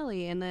happened to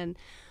Nellie, and then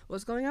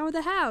what's going on with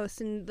the house.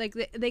 And, like,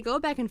 they go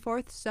back and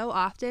forth so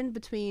often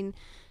between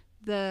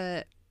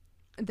them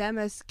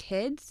as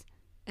kids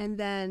and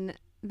then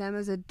them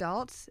as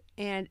adults,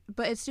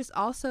 but it's just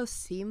also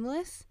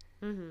seamless.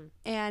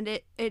 And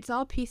it's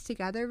all pieced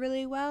together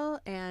really well,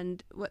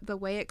 and the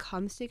way it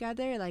comes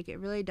together, like, it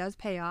really does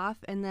pay off.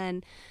 And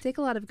then take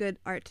a lot of good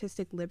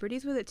artistic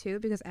liberties with it too,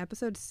 because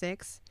episode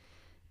 6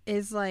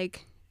 is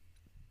like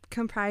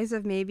comprised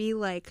of maybe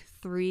like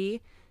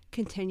 3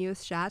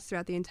 continuous shots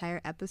throughout the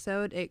entire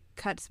episode. It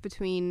cuts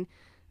between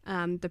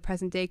the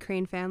present day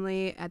Crane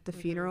family at the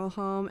funeral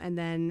home, and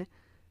then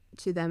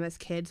to them as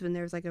kids when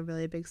there's like a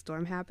really big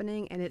storm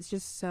happening, and it's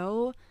just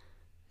so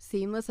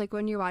seamless. Like,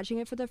 when you're watching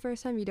it for the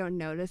first time, you don't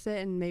notice it,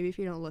 and maybe if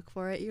you don't look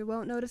for it, you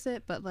won't notice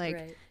it, but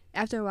like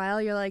after a while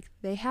you're like,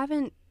 they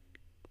haven't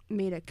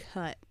made a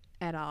cut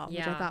at all,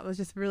 which I thought was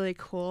just really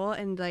cool,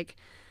 and like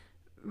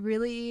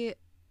really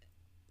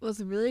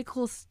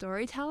cool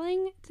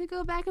storytelling to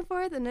go back and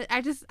forth. And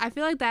I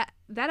feel like that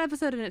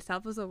episode in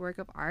itself was a work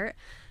of art.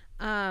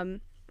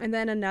 And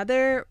then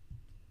another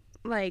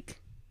like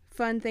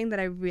fun thing that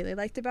I really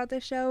liked about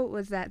this show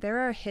was that there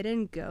are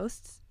hidden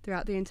ghosts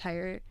throughout the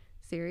entire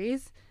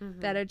series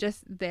that are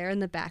just there in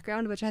the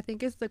background, which I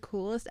think is the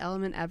coolest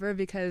element ever,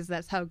 because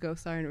that's how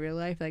ghosts are in real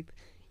life. Like,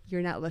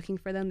 you're not looking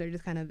for them, they're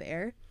just kind of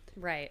there.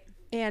 Right.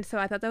 And so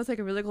I thought that was like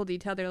a really cool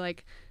detail. They're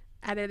like,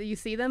 either you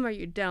see them or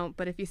you don't,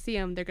 but if you see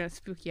them, they're gonna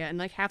spook you. And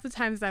like half the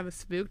times I was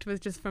spooked was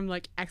just from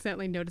like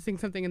accidentally noticing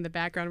something in the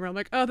background where I'm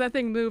like, oh, that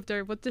thing moved,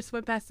 or what just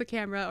went past the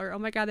camera, or oh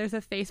my god, there's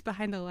a face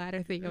behind the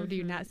ladder thing. Oh, do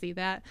you not see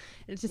that?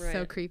 It's just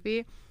so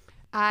creepy.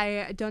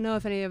 I don't know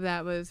if any of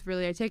that was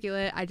really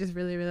articulate. I just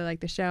really, really like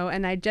the show,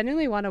 and I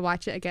genuinely want to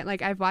watch it again.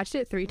 Like, I've watched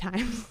it 3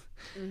 times,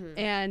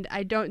 and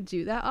I don't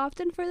do that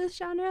often for this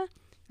genre.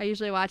 I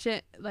usually watch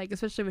it, like,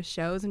 especially with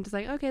shows, and just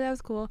like, okay, that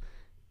was cool.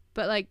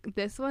 But, like,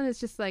 this one is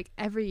just, like,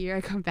 every year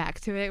I come back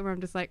to it where I'm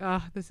just like,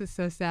 oh, this is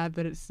so sad,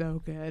 but it's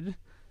so good.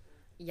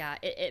 Yeah,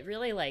 it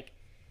really, like,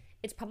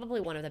 it's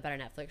probably one of the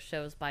better Netflix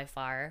shows by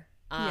far.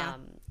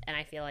 And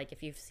I feel like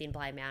if you've seen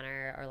Bly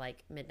Manor or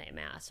like Midnight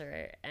Mass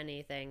or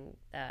anything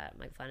that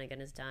Mike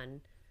Flanagan has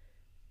done,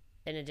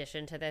 in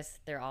addition to this,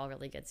 they're all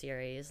really good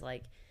series.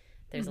 Like,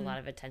 there's a lot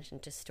of attention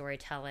to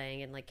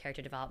storytelling and like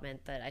character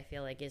development that I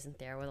feel like isn't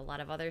there with a lot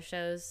of other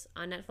shows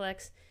on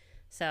Netflix.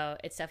 So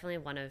it's definitely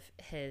one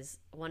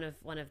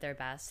of their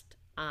best.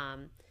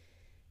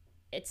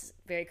 It's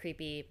very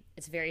creepy.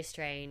 It's very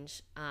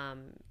strange.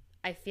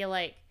 I feel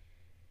like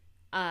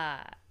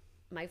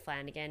Mike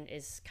Flanagan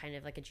is kind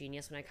of like a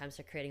genius when it comes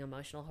to creating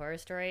emotional horror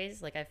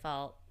stories. Like, I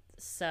felt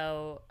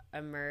so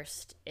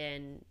immersed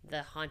in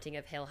the Haunting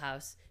of Hill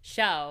House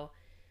show,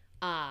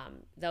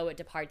 though it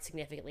departs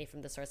significantly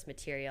from the source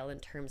material in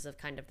terms of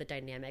kind of the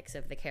dynamics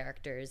of the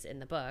characters in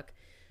the book.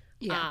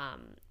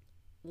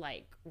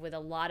 Like, with a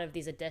lot of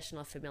these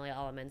additional familial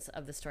elements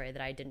of the story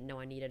that I didn't know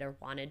I needed or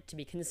wanted to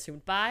be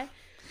consumed by.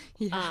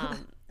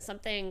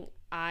 Something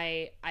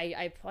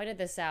I pointed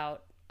this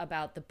out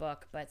about the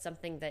book, but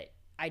something that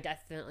I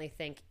definitely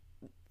think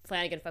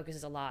Flanagan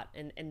focuses a lot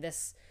in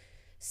this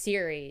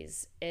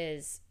series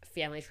is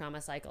family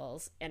trauma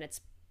cycles, and it's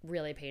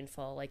really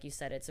painful. Like you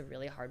said, it's a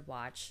really hard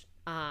watch.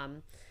 I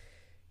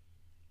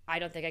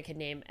don't think I could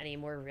name any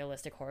more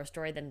realistic horror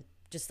story than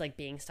just like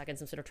being stuck in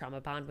some sort of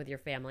trauma bond with your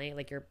family,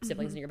 like your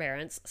siblings and your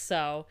parents.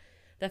 So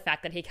the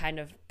fact that he kind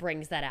of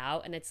brings that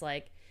out, and it's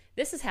like,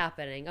 this is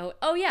happening.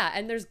 Oh yeah,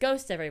 and there's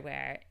ghosts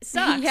everywhere. It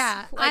sucks.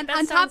 Yeah, like,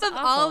 on top of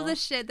awful. all of the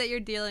shit that you're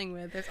dealing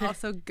with, there's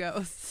also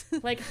ghosts.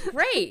 Like,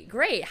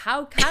 great.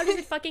 How does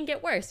it fucking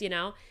get worse, you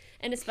know?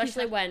 And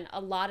especially when a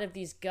lot of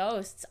these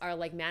ghosts are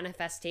like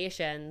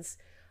manifestations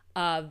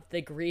of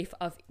the grief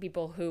of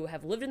people who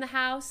have lived in the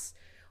house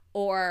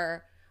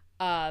or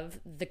of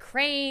the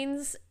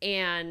Cranes,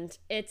 and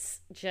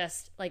it's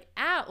just like,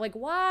 ow, like,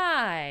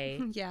 why?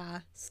 Yeah.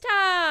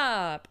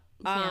 Stop.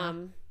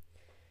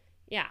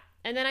 Yeah.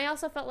 And then I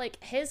also felt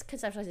like his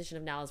conceptualization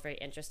of Nell is very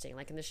interesting.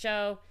 Like, in the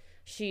show,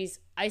 she's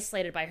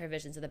isolated by her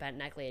visions of the bent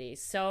neck lady,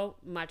 so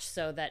much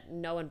so that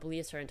no one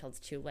believes her until it's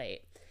too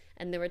late.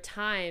 And there were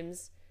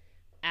times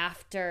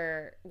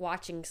after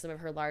watching some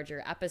of her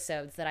larger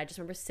episodes that I just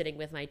remember sitting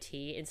with my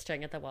tea and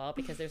staring at the wall,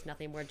 because there's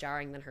nothing more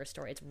jarring than her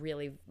story. It's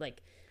really,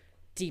 like,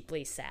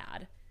 deeply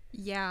sad.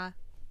 Yeah,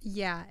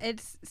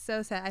 it's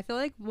so sad. I feel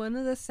like one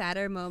of the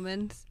sadder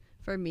moments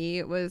for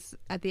me was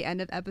at the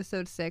end of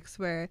episode 6,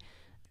 where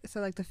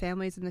like the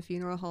family's in the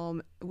funeral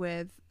home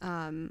with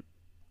and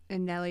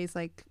Nellie's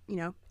like, you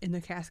know, in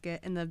the casket,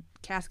 and the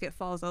casket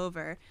falls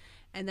over,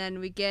 and then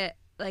we get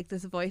like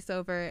this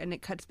voiceover, and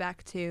it cuts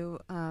back to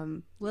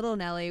little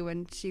Nellie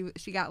when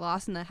she got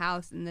lost in the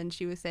house, and then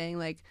she was saying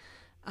like,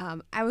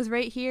 I was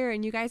right here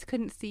and you guys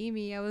couldn't see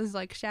me. I was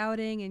like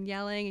shouting and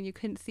yelling and you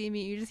couldn't see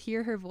me. You just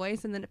hear her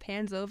voice, and then it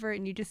pans over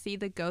and you just see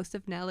the ghost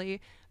of Nellie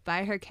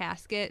by her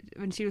casket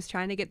when she was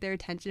trying to get their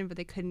attention, but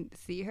they couldn't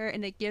see her.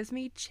 And it gives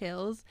me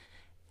chills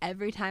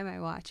every time I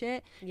watch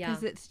it,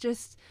 because it's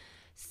just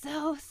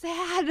so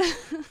sad.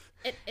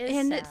 It is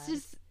and sad.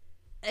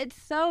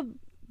 it's so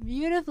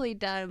beautifully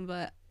done.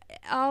 But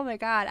oh my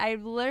god, I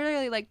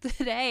literally, like,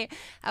 today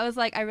I was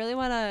like, I really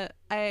want to,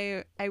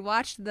 I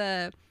watched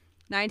the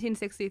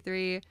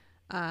 1963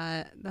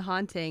 The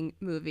Haunting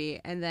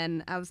movie, and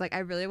then I was like, I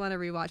really want to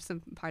rewatch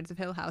some parts of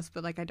Hill House,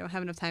 but like I don't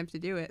have enough time to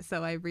do it.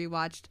 So I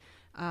rewatched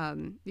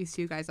these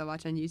 2 guys I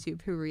watch on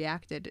YouTube who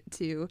reacted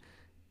to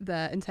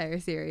the entire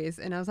series,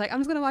 and I was like, I'm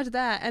just gonna watch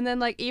that. And then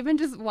like even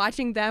just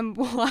watching them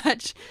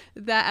watch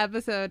that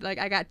episode, like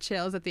I got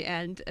chills at the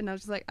end, and I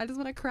was just like, I just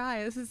want to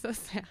cry. This is so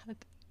sad.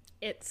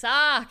 It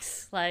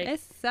sucks. Like, it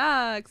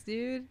sucks,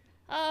 dude.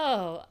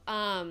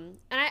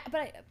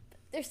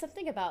 There's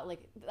something about, like,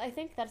 I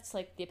think that's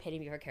like the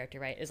epitome of her character,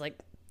 right? Is like,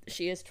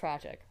 she is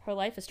tragic. Her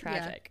life is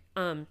tragic.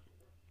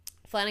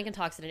 Flanagan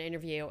talks in an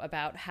interview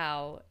about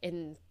how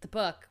in the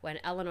book, when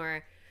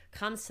Eleanor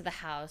comes to the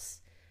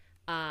house,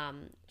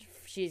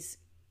 she's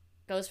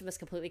goes from this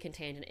completely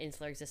contained and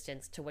insular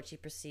existence to what she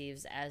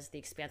perceives as the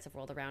expansive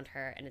world around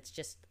her, and it's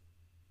just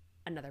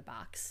another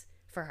box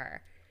for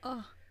her.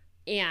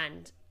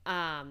 And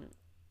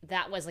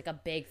that was like a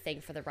big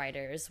thing for the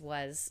writers,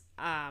 was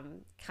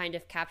kind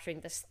of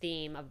capturing this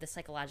theme of the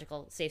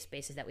psychological safe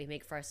spaces that we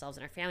make for ourselves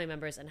and our family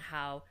members, and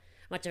how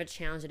much of a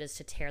challenge it is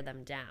to tear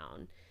them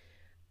down.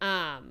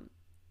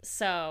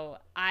 So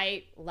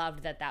I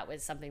loved that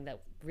was something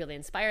that really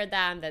inspired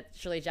them, that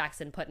Shirley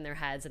Jackson put in their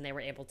heads, and they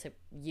were able to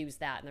use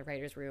that in the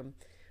writer's room.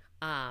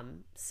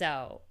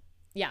 So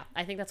yeah,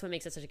 I think that's what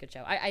makes it such a good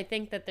show. I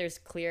think that there's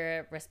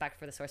clear respect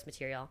for the source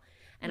material,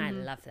 and I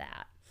love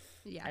that.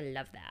 Yeah. I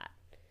love that.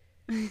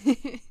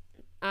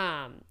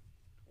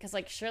 Because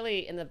like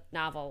Shirley in the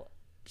novel,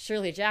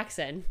 Shirley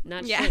Jackson,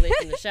 not Shirley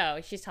from the show,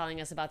 she's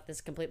telling us about this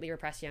completely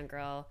repressed young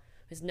girl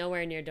who's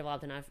nowhere near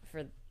developed enough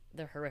for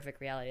the horrific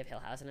reality of Hill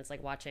House, and it's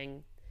like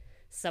watching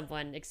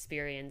someone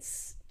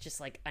experience just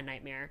like a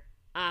nightmare.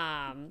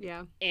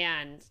 Yeah.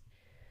 And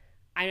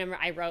I remember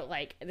I wrote,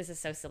 like, this is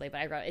so silly, but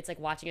I wrote, it's like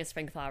watching a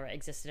spring flower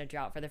exist in a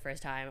drought for the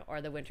first time,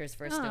 or the winter's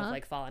first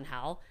snowflake fall in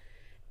hell.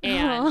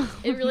 And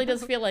it really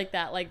does feel like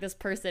that, like this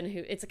person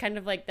who, it's kind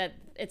of like that,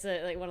 it's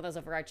a like one of those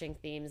overarching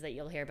themes that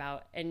you'll hear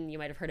about, and you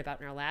might have heard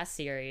about in our last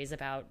series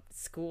about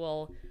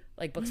school,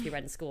 like books we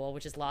read in school,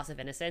 which is loss of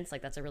innocence.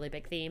 Like that's a really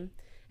big theme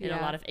in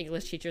a lot of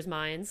English teachers'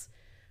 minds.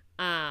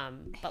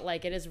 But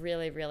like it is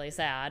really, really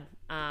sad.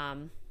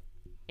 And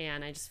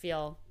I just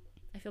feel,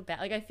 I feel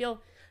bad. Like I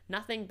feel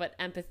nothing but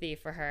empathy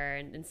for her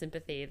and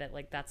sympathy that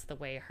like that's the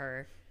way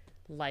her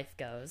life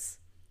goes.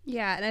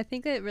 Yeah, and I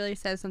think it really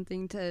says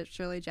something to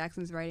Shirley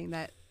Jackson's writing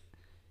that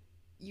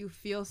you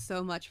feel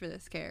so much for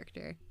this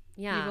character.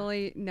 Yeah. You've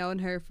only known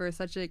her for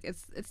such a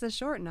it's a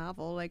short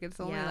novel. Like it's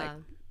only like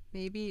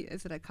maybe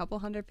is it a couple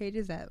hundred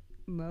pages at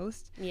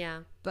most?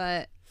 Yeah.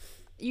 But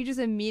you just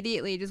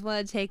immediately just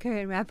want to take her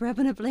and wrap her up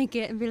in a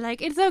blanket and be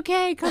like, "It's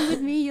okay, come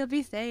with me, you'll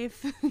be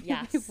safe."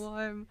 Yes. You'll be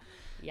warm.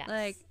 Yes.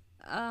 Like,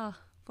 oh,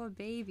 poor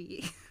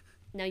baby.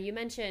 Now you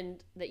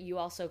mentioned that you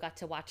also got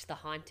to watch The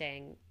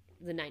Haunting,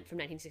 the night from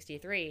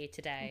 1963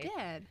 today.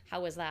 I did.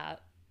 How was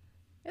that?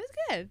 It was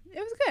good. It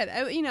was good.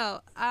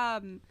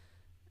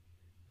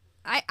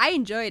 I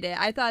enjoyed it.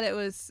 I thought it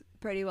was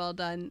pretty well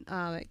done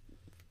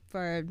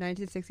for a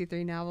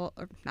 1963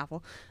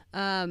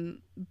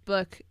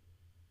 book.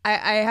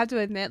 I have to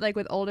admit, like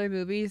with older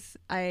movies,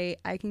 I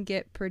can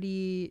get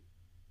pretty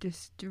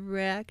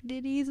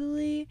distracted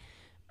easily.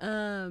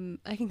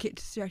 I can get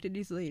distracted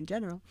easily in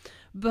general,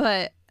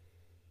 but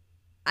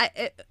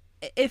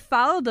it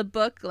followed the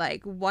book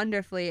like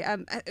wonderfully.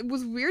 It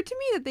was weird to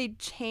me that they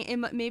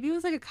changed. Maybe it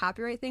was like a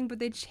copyright thing, but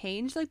they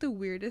changed like the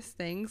weirdest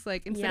things.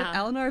 Like instead of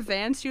Eleanor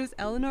Vance, she was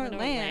Eleanor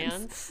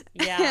Lance.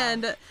 Yeah,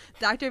 and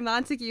Dr.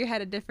 Montague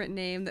had a different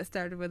name that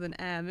started with an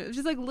M. It was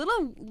just like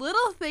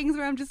little things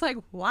where I'm just like,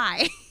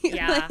 why?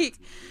 Yeah.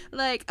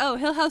 like oh,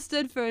 Hill House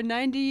stood for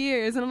 90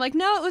 years, and I'm like,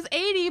 no, it was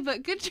 80,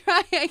 but good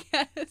try, I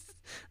guess.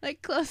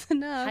 Like close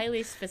enough.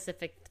 Highly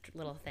specific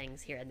little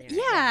things here and there.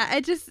 Yeah, I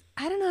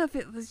don't know if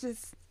it was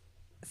just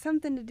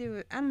something to do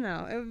with, I don't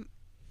know.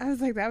 I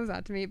was like, that was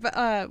odd to me.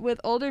 But with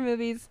older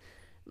movies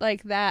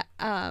like that,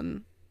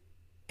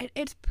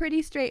 it's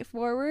pretty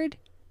straightforward.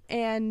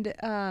 And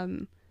I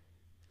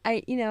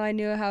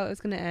knew how it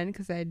was going to end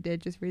because I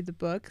did just read the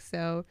book.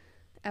 So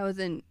I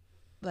wasn't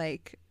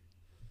like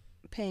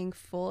paying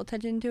full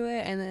attention to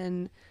it. And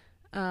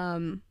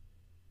then,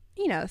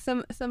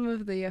 some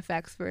of the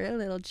effects were a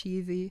little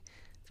cheesy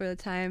for the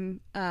time.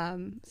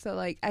 So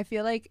like, I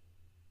feel like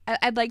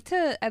I'd like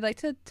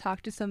to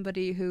talk to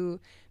somebody who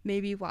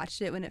maybe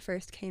watched it when it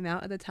first came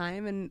out at the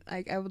time, and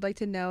like I would like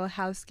to know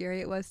how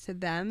scary it was to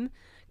them,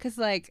 because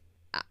like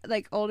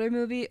older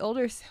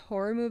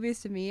horror movies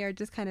to me are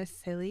just kind of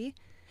silly,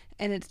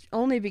 and it's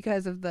only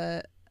because of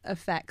the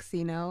effects,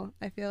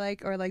 I feel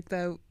like, or like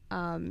the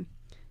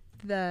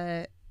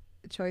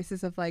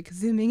choices of like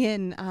zooming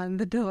in on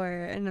the door,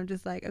 and I'm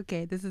just like,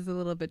 okay, this is a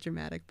little bit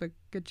dramatic, but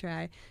good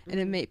try. And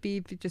it may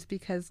be just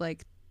because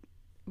like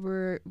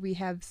we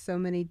have so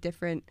many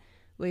different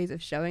ways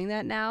of showing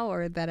that now,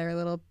 or that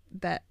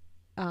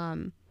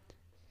are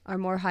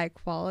more high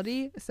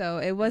quality, so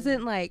it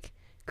wasn't like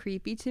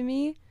creepy to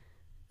me,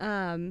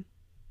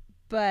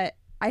 but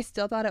I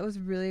still thought it was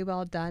really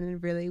well done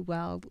and really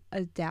well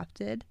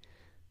adapted,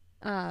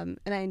 and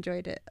I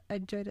enjoyed it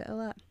a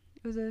lot.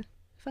 It was a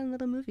fun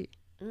little movie.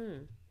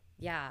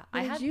 Yeah.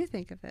 What did you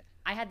think of it?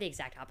 I had the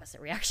exact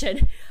opposite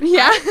reaction.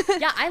 Yeah.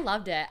 I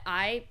loved it.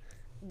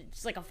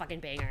 It's like a fucking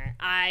banger.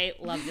 I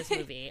love this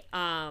movie.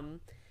 I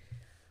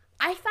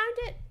found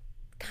it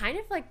kind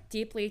of like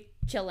deeply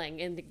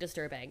chilling and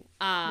disturbing.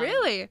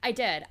 Really? I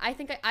did. I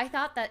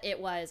thought the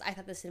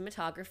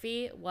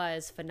cinematography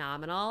was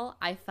phenomenal.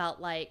 I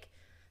felt like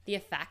the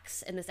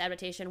effects in this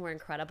adaptation were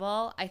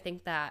incredible. I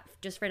think that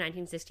just for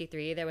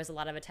 1963, there was a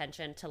lot of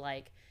attention to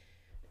like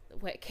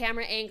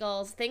camera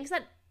angles, things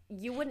that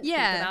you wouldn't think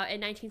about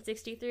in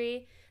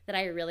 1963 that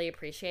I really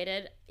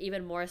appreciated,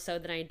 even more so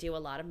than I do a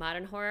lot of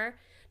modern horror,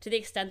 to the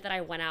extent that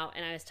I went out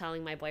and I was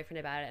telling my boyfriend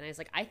about it, and I was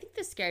like, I think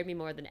this scared me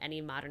more than any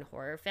modern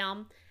horror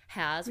film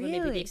has, with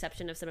maybe the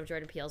exception of some of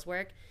Jordan Peele's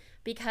work,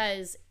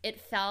 because it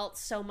felt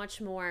so much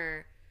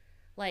more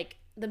like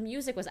the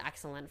music was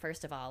excellent.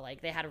 First of all,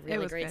 like they had a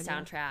really great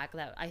soundtrack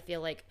that I feel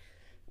like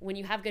when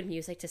you have good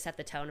music to set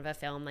the tone of a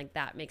film, like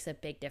that makes a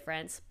big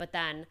difference. But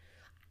then,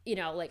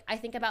 like I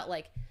think about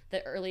like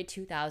the early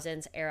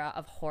 2000s era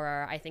of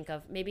horror. I think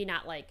of maybe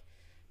not like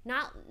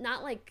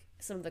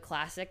some of the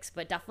classics,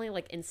 but definitely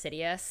like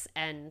Insidious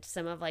and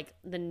some of like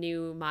the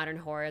new modern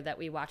horror that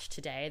we watch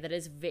today that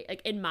is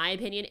like, in my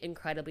opinion,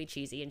 incredibly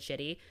cheesy and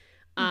shitty.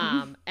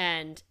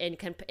 And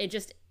it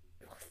just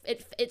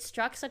it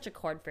struck such a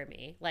chord for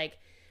me. Like,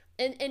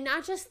 and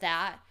not just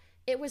that,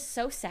 it was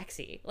so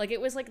sexy. Like,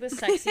 it was like the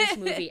sexiest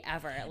movie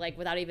ever. Like,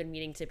 without even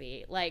meaning to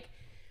be. Like,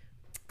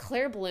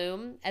 Claire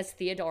Bloom as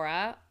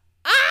Theodora.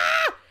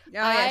 Ah! Oh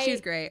yeah, she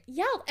was great.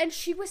 Yeah, and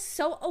she was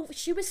so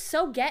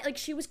gay. Like,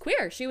 she was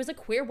queer. She was a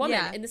queer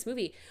woman in this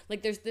movie.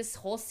 Like, there's this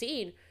whole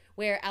scene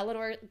where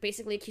Eleanor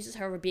basically accuses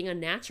her of being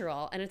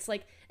unnatural, and it's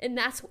like, and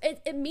that's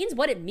it means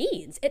what it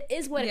means. It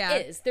is what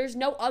it is. There's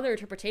no other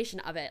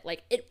interpretation of it.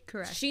 Like,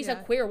 correct. She's a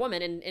queer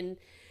woman,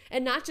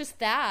 and not just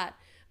that,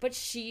 but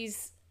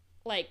she's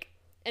like,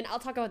 and I'll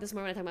talk about this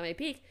more when I talk about my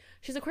peak.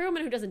 She's a queer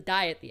woman who doesn't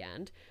die at the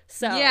end.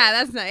 So yeah,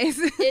 that's nice.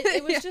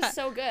 it was just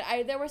so good.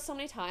 There were so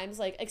many times,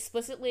 like,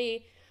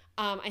 explicitly,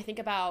 I think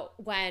about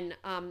when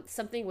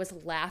something was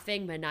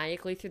laughing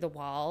maniacally through the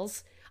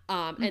walls,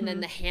 and then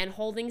the hand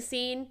holding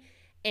scene,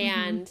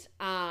 and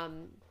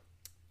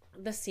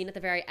the scene at the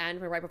very end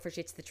where right before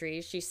she hits the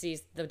trees, she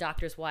sees the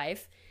doctor's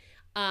wife,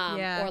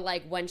 or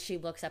like when she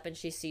looks up and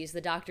she sees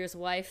the doctor's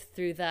wife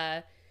through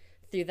the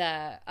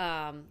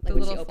like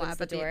when she opens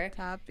the door at the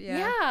top.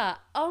 Yeah.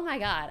 Oh my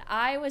God,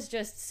 I was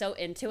just so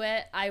into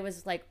it. I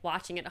was like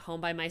watching it at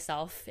home by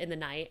myself in the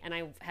night, and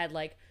I had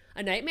like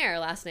a nightmare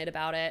last night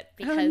about it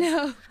because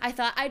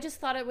I just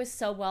thought it was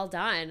so well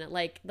done.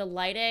 Like, the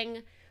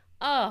lighting,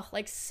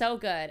 like, so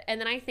good.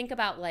 And then I think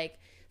about like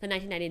the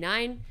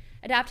 1999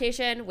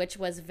 adaptation, which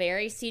was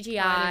very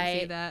CGI. Oh, I didn't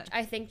see that.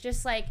 I think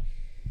just like,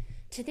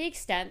 to the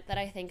extent that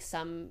I think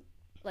some,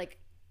 like,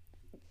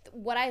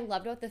 what I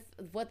loved about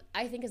what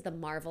I think is the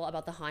marvel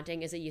about The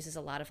Haunting is it uses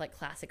a lot of like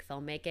classic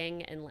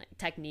filmmaking and like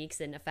techniques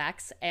and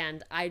effects,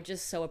 and I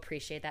just so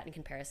appreciate that in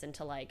comparison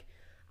to, like,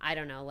 I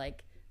don't know,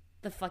 like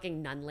the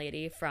fucking nun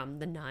lady from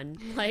The Nun.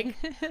 Like,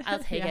 I'll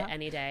take it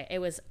any day. It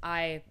was,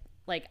 I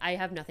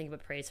have nothing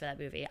but praise for that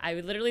movie. I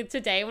would literally,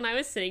 today when I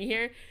was sitting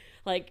here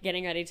like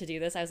getting ready to do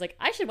this, I was like,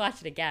 I should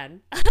watch it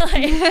again.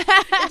 Like,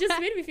 it just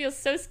made me feel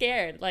so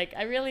scared. Like,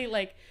 I really,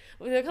 like,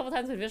 a couple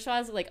times when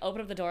Vishwas like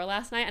opened up the door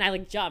last night, and I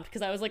like jumped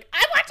because I was like,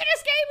 I'm watching a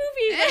scary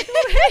movie.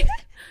 Like,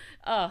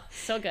 oh,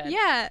 so good.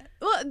 Yeah.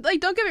 Well, like,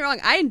 don't get me wrong.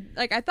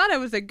 I thought it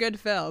was a good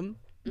film.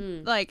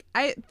 Like,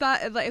 I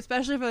thought, like,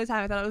 especially for the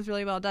time, I thought it was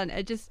really well done.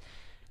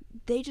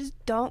 They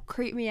just don't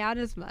creep me out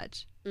as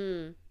much.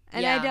 And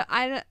I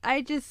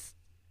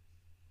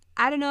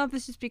don't know if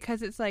it's just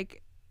because it's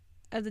like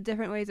of the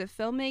different ways of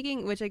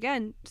filmmaking, which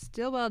again,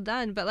 still well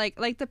done, but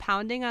like the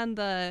pounding on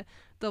the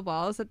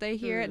walls that they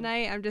hear at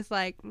night, I'm just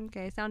like,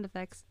 okay, sound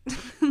effects.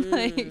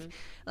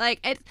 like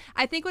it's,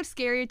 I think what's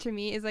scarier to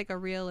me is like a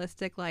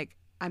realistic, like,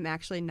 I'm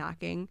actually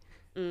knocking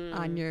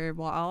on your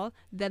wall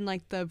than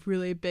like the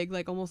really big,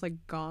 like, almost like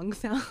gong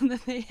sound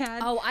that they had.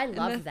 Oh, I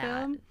love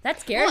that. Film.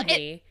 That scared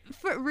me.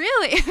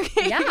 Really?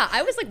 Okay. Yeah,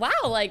 I was like, wow,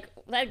 like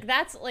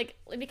that's like,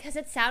 because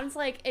it sounds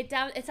like it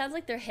sounds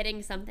like they're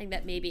hitting something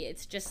that maybe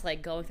it's just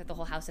like going through the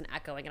whole house and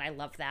echoing, and I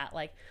love that.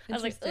 Like, I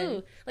was like,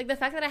 ooh, like the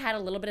fact that I had a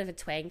little bit of a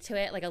twang to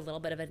it, like a little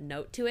bit of a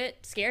note to it,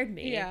 scared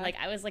me. Yeah. Like,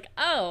 I was like,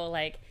 oh,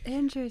 like,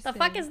 interesting. The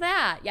fuck is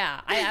that?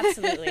 Yeah, I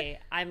absolutely.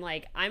 I'm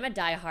a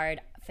diehard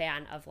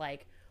fan of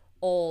like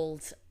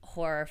old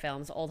horror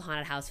films, old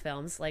haunted house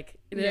films. Like,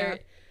 they're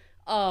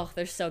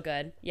so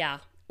good. Yeah.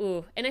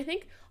 Ooh. And I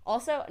think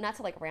also, not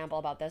to like ramble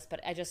about this, but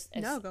I just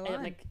I'm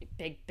like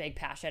big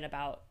passion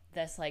about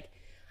this. Like,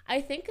 I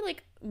think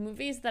like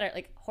movies that are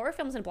like horror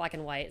films in black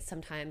and white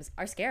sometimes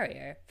are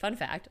scarier. Fun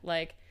fact.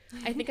 Like,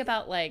 I think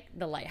about like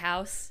The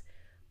Lighthouse,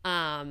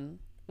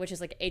 which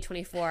is like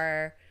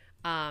A24,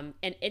 and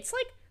it's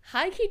like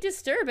high-key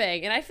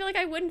disturbing, and I feel like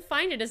I wouldn't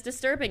find it as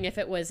disturbing if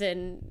it was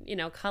in, you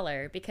know,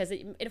 color, because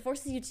it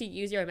forces you to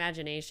use your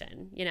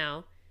imagination, you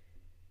know?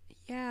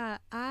 Yeah,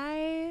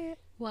 I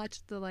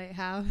watched The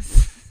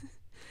Lighthouse.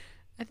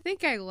 I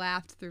think I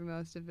laughed through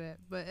most of it,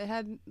 but it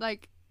had,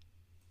 like,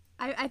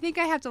 I think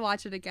I have to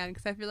watch it again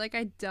because I feel like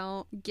I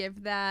don't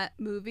give that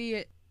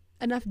movie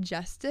enough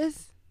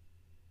justice,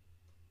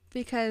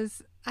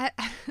 because I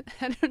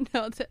don't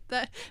know,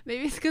 that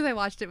maybe it's because I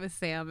watched it with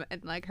Sam,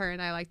 and like her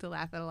and I like to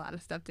laugh at a lot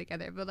of stuff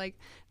together, but like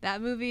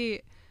that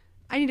movie,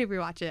 I need to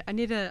rewatch it. I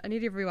need to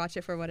rewatch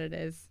it for what it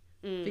is,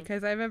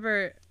 because I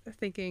remember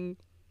thinking,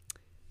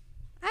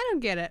 I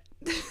don't get it.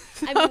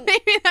 So I mean,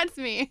 maybe that's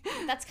me.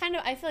 That's kind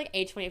of, I feel like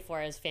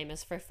A24 is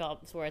famous for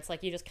films where it's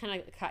like you just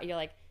kind of, you're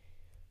like,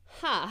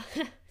 huh.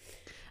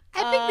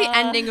 I think the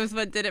ending was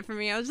what did it for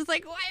me. I was just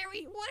like,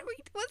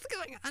 what's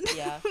going on?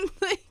 Yeah.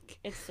 Like,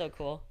 it's so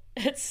cool.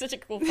 It's such a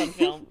cool, fun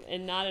film,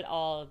 and not at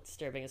all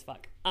disturbing as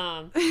fuck.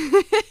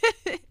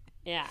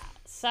 Yeah.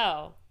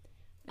 So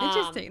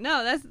interesting.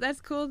 No, that's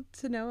cool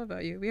to know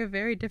about you. We have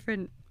very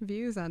different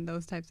views on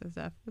those types of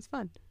stuff. It's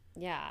fun.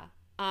 Yeah.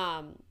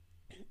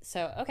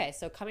 So okay.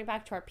 So coming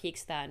back to our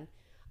peaks, then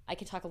I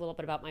could talk a little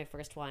bit about my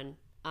first one.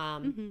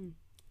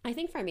 I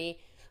think for me,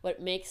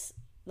 what makes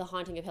The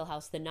Haunting of Hill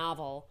House, the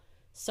novel,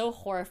 so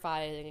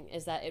horrifying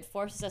is that it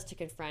forces us to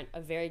confront a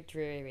very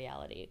dreary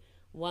reality,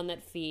 one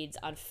that feeds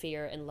on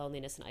fear and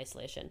loneliness and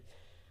isolation.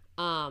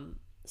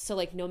 So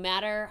like, no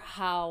matter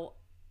how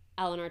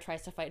Eleanor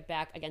tries to fight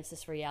back against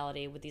this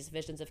reality with these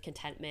visions of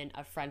contentment,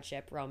 of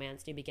friendship,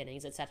 romance, new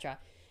beginnings, etc.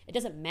 It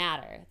doesn't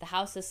matter. The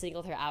house has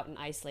singled her out and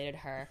isolated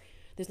her.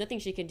 There's nothing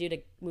she can do to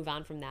move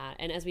on from that.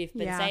 And as we've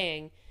been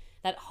saying,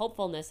 that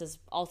hopefulness is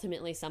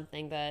ultimately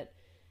something that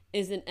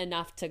isn't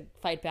enough to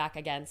fight back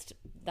against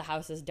the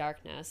house's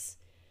darkness.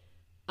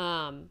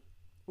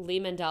 Lee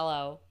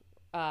Mandello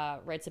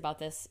writes about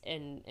this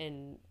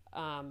in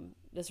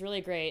this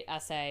really great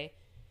essay,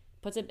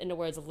 puts it into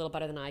words a little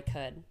better than I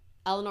could.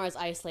 Eleanor is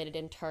isolated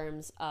in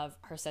terms of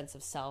her sense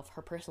of self,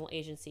 her personal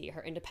agency,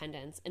 her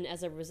independence, and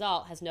as a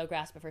result has no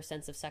grasp of her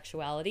sense of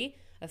sexuality,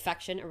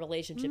 affection, or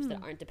relationships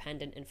that aren't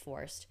dependent and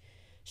forced.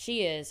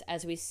 She is,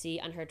 as we see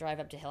on her drive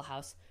up to Hill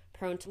House,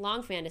 prone to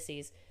long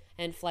fantasies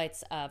and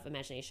flights of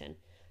imagination.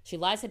 She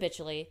lies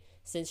habitually,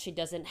 since she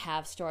doesn't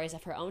have stories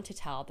of her own to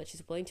tell, but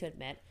she's willing to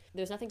admit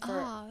there's nothing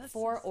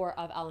for or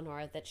of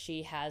Eleanor that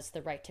she has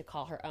the right to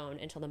call her own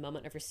until the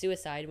moment of her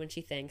suicide, when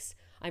she thinks,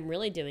 I'm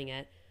really doing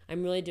it.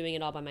 I'm really doing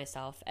it all by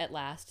myself. At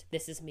last,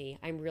 this is me.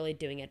 I'm really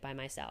doing it by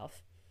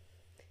myself.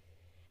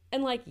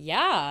 And like,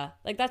 yeah,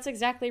 like that's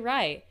exactly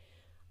right.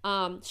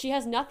 She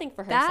has nothing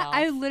for herself.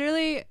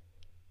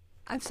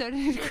 I'm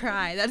starting to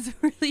cry. That's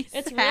really sad.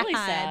 It's really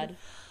sad.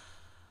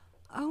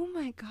 Oh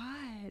my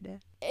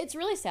God. It's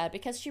really sad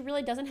because she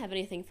really doesn't have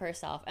anything for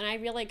herself. And I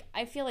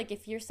feel like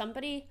if you're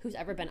somebody who's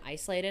ever been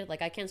isolated,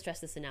 like I can't stress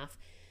this enough,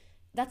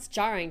 that's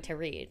jarring to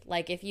read.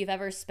 Like if you've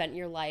ever spent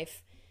your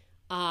life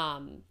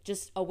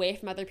just away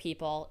from other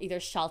people, either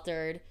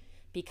sheltered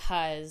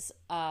because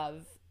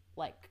of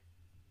like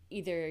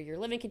either your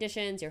living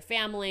conditions, your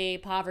family,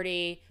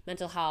 poverty,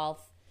 mental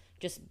health,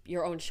 just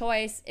your own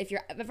choice. If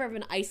you've ever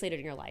been isolated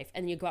in your life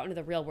and you go out into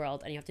the real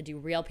world and you have to do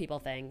real people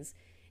things,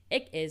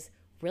 it is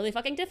really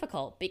fucking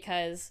difficult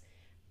because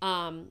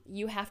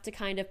you have to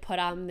kind of put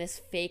on this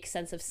fake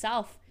sense of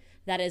self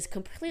that is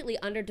completely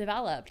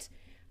underdeveloped.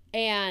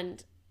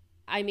 And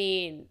I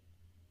mean,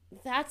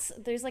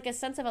 there's like a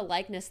sense of a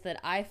likeness that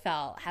I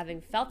felt,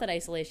 having felt that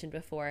isolation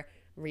before,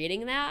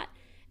 reading that.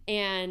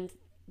 And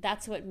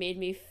that's what made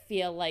me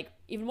feel like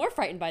even more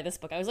frightened by this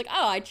book. I was like,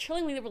 oh, I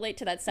chillingly relate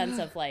to that sense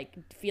of like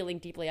feeling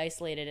deeply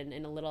isolated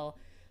and a little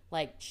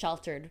like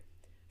sheltered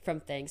from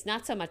things.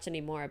 Not so much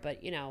anymore,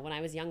 but you know, when I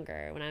was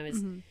younger, when I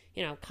was,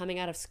 you know, coming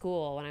out of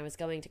school, when I was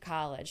going to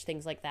college,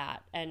 things like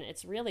that. And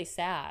it's really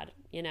sad,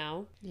 you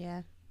know?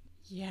 Yeah.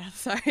 Yeah,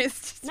 sorry.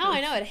 It's just no,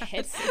 I know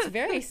it's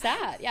very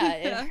sad.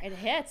 Yeah, it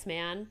hits,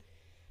 man.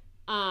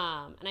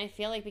 And I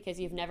feel like because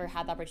you've never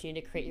had the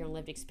opportunity to create your own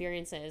lived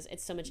experiences,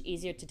 it's so much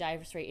easier to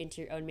dive straight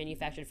into your own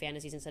manufactured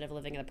fantasies instead of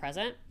living in the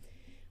present,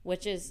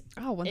 which is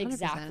 100%.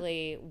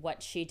 exactly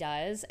what she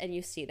does. And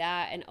you see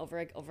that and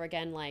over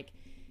again, like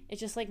it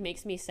just like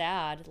makes me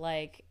sad.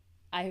 Like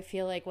I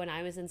feel like when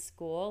I was in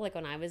school, like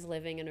when I was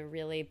living in a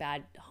really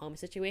bad home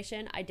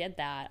situation, I did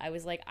that. I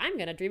was like, I'm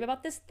going to dream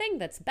about this thing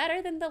that's better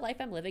than the life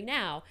I'm living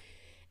now.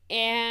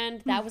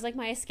 And that was like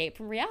my escape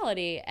from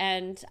reality.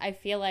 And I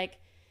feel like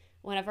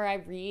whenever I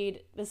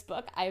read this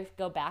book, I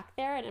go back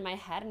there and in my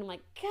head and I'm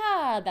like,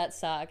 God, that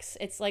sucks.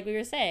 It's like we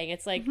were saying,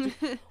 it's like,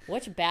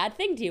 which bad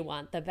thing do you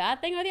want? The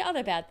bad thing or the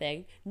other bad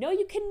thing? No,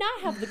 you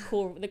cannot have the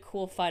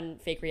cool, fun,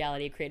 fake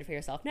reality created for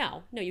yourself.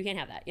 No, you can't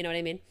have that. You know what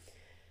I mean?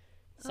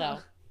 So,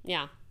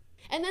 yeah.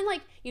 And then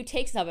like you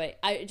take somebody,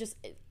 I just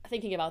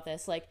thinking about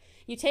this, like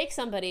you take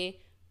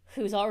somebody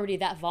who's already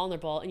that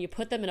vulnerable and you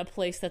put them in a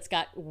place that's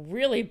got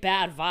really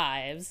bad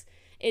vibes.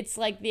 It's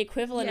like the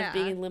equivalent of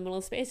being in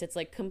liminal space. It's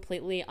like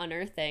completely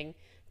unearthing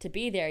to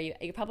be there.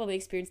 You probably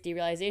experience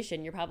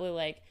derealization. You're probably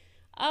like,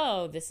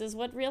 oh, this is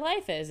what real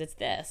life is. It's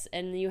this.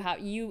 And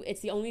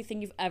it's the only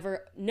thing you've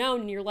ever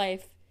known in your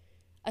life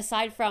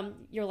aside from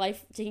your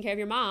life taking care of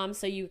your mom.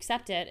 So you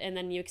accept it, and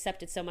then you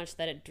accept it so much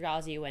that it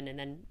draws you in, and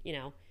then, you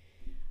know,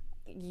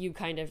 you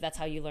kind of, that's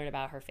how you learn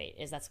about her fate,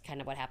 is that's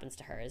kind of what happens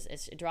to her is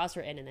it draws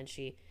her in and then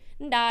she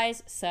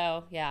dies.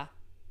 So yeah.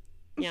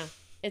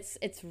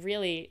 It's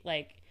really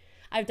like,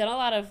 I've done a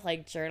lot of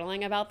like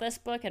journaling about this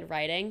book and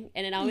writing,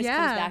 and it always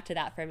comes back to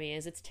that for me,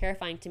 is it's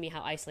terrifying to me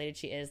how isolated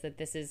she is, that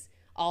this is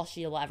all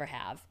she will ever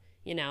have,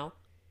 you know?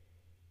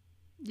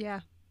 Yeah.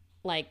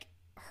 Like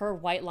her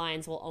white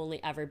lines will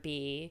only ever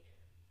be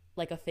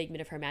like a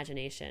figment of her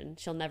imagination.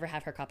 She'll never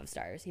have her cup of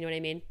stars. You know what I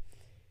mean?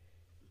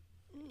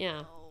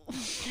 Yeah.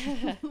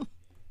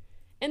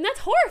 And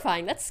that's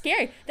horrifying. That's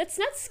scary. That's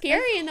not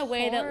scary in the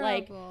way that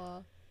like,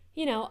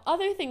 you know,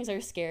 other things are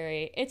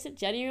scary. It's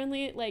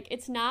genuinely like,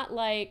 it's not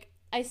like,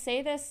 I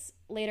say this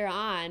later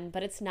on,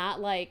 but it's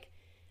not like,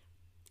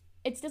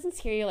 it doesn't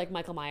scare you like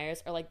Michael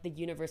Myers or like the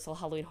Universal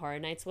Halloween Horror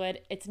Nights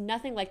would. It's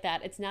nothing like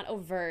that. It's not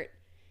overt.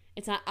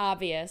 It's not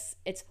obvious.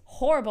 It's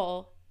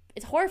horrible.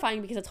 It's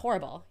horrifying because it's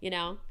horrible, you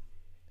know?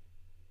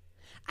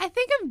 I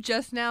think I'm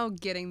just now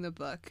getting the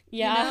book.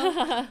 Yeah. You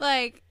know?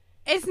 Like,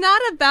 it's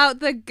not about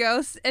the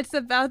ghost. It's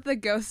about the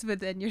ghost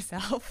within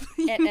yourself.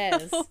 It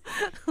is.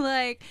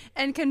 Like,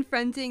 and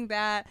confronting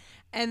that,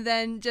 and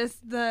then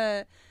just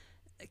the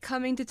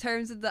coming to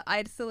terms with the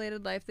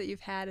isolated life that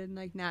you've had and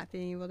like not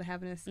being able to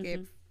have an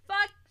escape.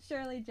 Fuck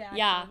Shirley Jackson.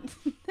 Yeah.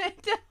 I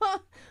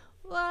don't.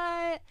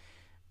 What?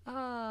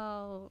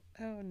 no.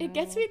 It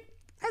gets me.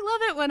 I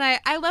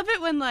love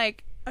it when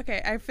like,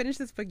 okay, I finished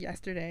this book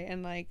yesterday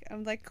and like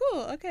I'm like,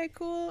 cool, okay,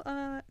 cool,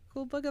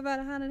 cool book about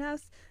a haunted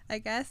house, I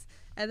guess.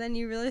 And then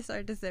you really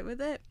start to sit with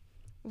it,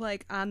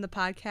 like on the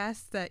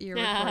podcast that you're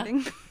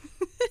recording.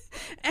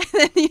 And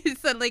then you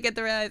suddenly get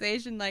the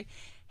realization like,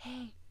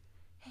 hey,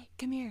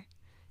 come here.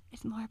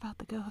 It's more about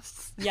the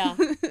ghosts. Yeah.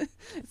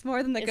 It's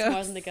more than the ghosts. It's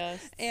more than the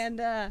ghosts. And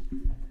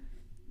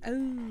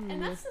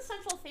and that's the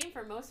central theme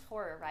for most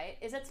horror, right?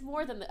 Is it's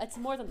more than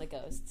the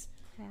ghosts.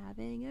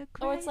 Having a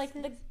crisis. Or it's like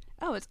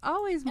it's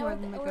always more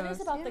than the ghosts. It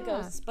is about the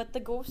ghosts, but the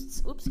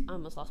ghosts. Oops, I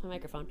almost lost my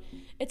microphone.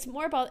 It's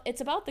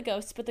about the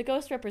ghosts, but the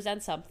ghosts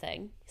represent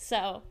something.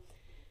 So,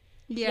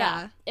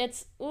 yeah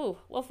it's woof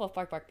woof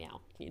bark bark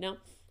meow. You know,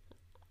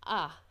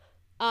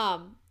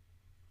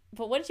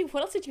 but what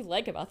else did you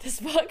like about this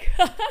book?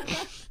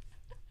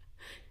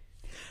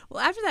 Well,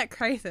 after that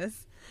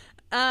crisis,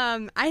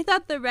 I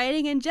thought the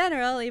writing in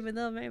general, even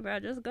though maybe I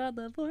just got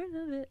the point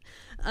of it,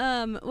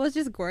 was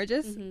just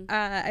gorgeous. Mm-hmm.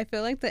 I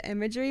feel like the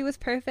imagery was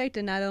perfect,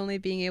 and not only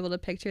being able to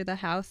picture the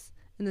house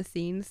and the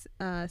scenes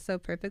so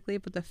perfectly,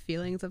 but the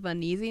feelings of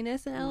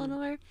uneasiness in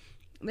Eleanor.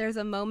 There's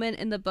a moment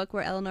in the book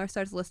where Eleanor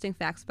starts listing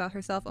facts about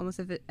herself, almost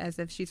as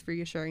if she's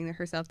reassuring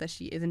herself that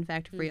she is in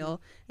fact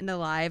real and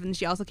alive. And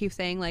she also keeps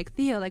saying like,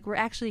 Theo, like we're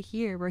actually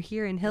here. We're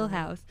here in Hill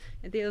House.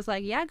 And Theo's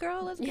like, yeah,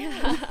 girl, let's go.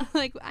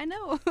 Like, I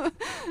know.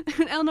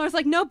 And Eleanor's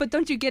like, no, but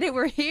don't you get it?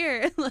 We're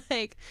here.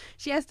 Like,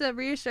 she has to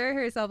reassure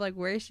herself like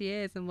where she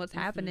is and what's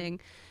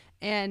happening,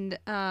 and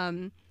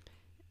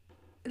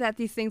that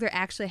these things are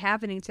actually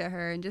happening to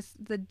her, and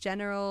just the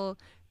general,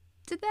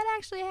 did that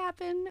actually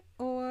happen,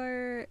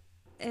 or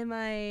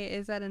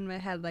is that in my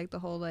head, like the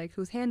whole like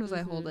whose hand was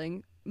I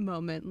holding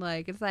moment,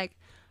 like it's like,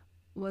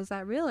 was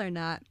that real or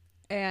not?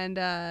 And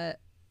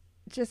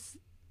just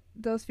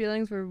those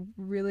feelings were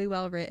really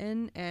well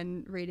written,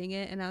 and reading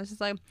it, and I was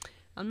just like,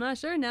 I'm not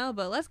sure now,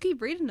 but let's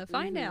keep reading to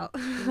find out.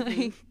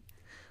 Like,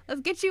 let's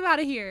get you out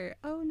of here.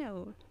 Oh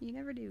no, you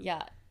never do.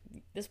 Yeah,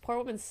 this poor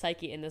woman's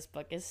psyche in this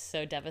book is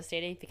so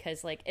devastating,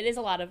 because like it is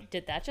a lot of,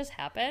 did that just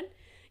happen,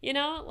 you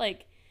know,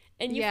 like.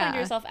 And you find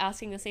yourself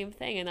asking the same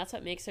thing, and that's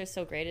what makes her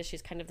so great, is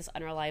she's kind of this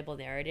unreliable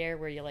narrator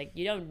where you're like,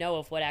 you don't know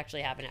if what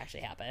actually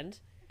happened.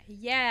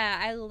 Yeah,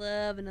 I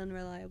love an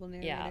unreliable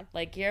narrator. Yeah,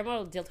 like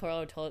Guillermo del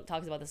Toro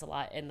talks about this a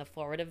lot in the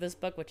foreword of this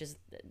book, which is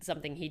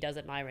something he does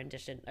in my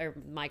rendition, or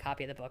my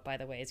copy of the book, by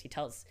the way, is he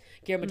tells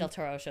Guillermo del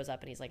Toro shows up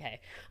and he's like, hey.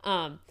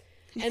 And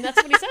that's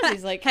what he says.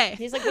 He's like, hey.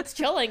 He's like, what's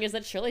chilling is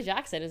that Shirley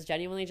Jackson is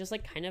genuinely just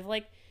like kind of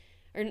like,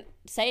 or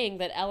saying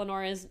that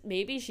Eleanor is,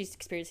 maybe she's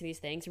experiencing these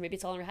things, or maybe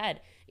it's all in her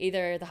head.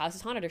 Either the house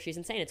is haunted or she's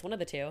insane. It's one of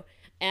the two.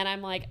 And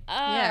I'm like,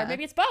 or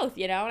maybe it's both,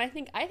 you know? And I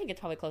think it's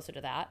probably closer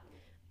to that.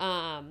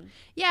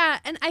 Yeah,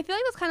 and I feel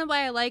like that's kind of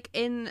why I like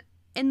in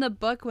the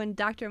book when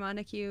Dr.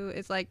 Montague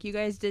is like, you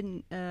guys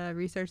didn't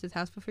research this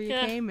house before you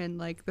came, and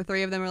like the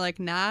three of them are like,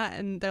 nah,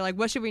 and they're like,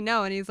 what should we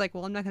know? And he's like,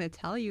 well, I'm not going to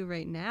tell you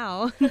right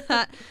now.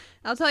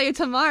 I'll tell you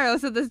tomorrow,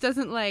 so this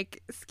doesn't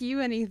like skew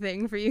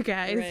anything for you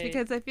guys, right?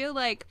 Because I feel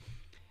like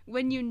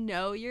when you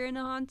know you're in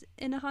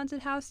a haunted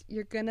house,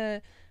 you're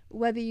gonna,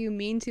 whether you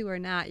mean to or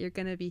not, you're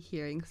gonna be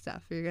hearing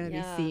stuff, or you're gonna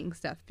be seeing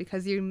stuff,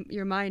 because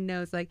your mind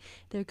knows like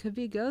there could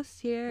be ghosts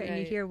here, and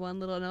you hear one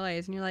little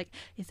noise and you're like,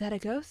 is that a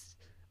ghost,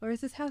 or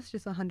is this house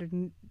just 100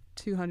 and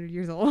 200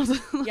 years old?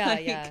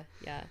 Like, yeah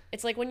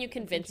it's like when you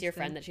convince your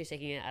friend that she's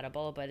taking an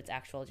edible, but it's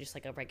actual just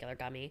like a regular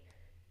gummy.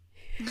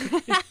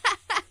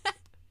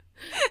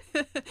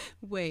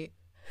 Wait.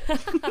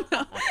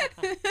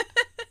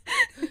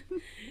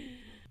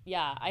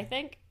 Yeah, I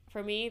think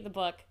for me, the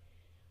book,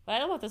 what I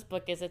love about this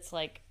book is it's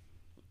like,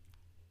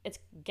 it's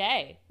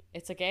gay.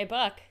 It's a gay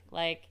book.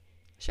 Like,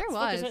 sure this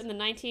was. Book was written in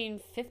the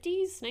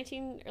 1950s,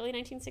 early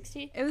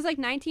 1960. It was like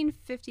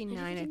 1959,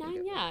 I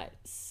think. Yeah.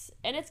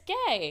 And it's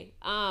gay.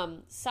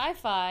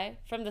 Sci-Fi,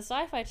 from the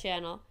Sci-Fi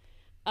Channel,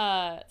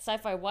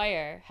 Sci-Fi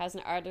Wire has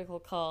an article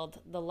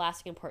called "The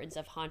Lasting Importance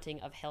of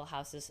Haunting of Hill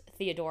House's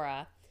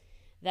Theodora,"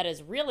 that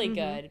is really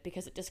good,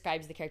 because it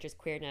describes the character's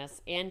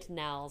queerness and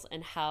Nell's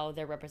and how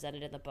they're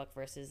represented in the book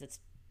versus its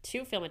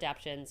two film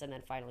adaptations, and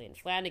then finally in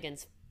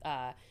Flanagan's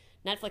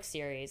Netflix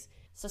series.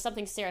 So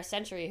something Sarah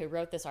Century, who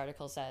wrote this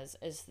article, says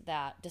is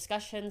that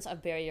discussions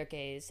of Bury Your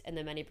Gays and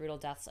the many brutal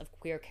deaths of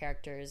queer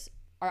characters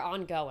are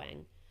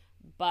ongoing,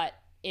 but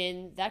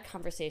in that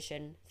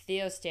conversation,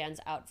 Theo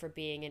stands out for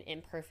being an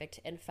imperfect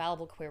and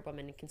fallible queer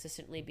woman,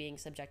 consistently being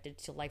subjected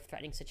to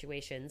life-threatening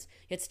situations,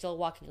 yet still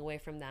walking away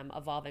from them,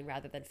 evolving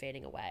rather than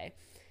fading away.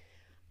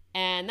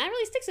 And that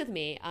really sticks with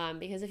me,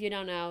 because if you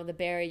don't know, the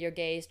bury your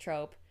gays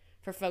trope,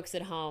 for folks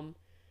at home,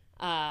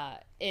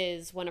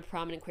 is when a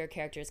prominent queer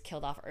character is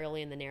killed off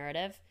early in the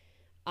narrative.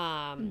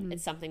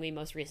 It's something we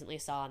most recently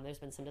saw, and there's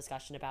been some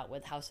discussion about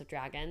with House of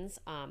Dragons,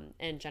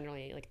 and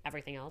generally like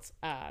everything else,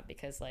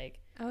 because like,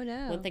 oh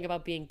no, one thing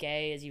about being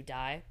gay is you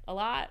die a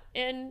lot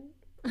in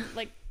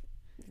like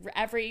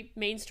every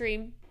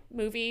mainstream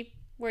movie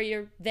where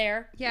you're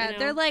there. Yeah, you know?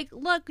 They're like,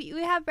 look,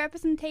 we have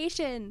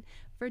representation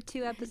for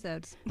 2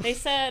 episodes. They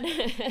said,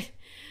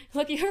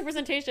 look, you have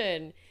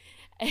representation.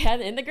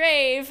 and in the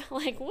grave.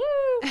 Like, woo,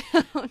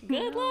 Oh,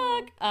 good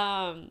no.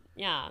 luck.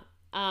 Yeah.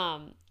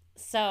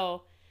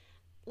 So,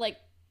 like,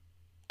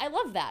 I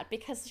love that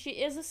because she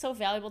is so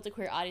valuable to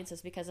queer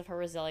audiences because of her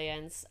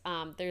resilience.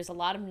 There's a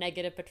lot of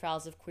negative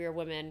portrayals of queer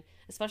women,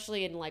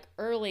 especially in like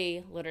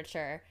early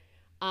literature.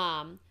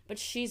 But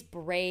she's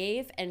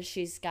brave and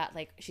she's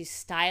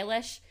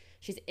stylish,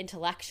 she's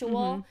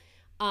intellectual,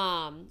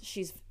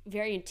 she's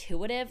very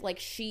intuitive. Like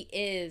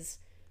she's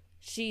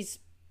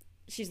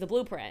the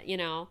blueprint, you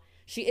know.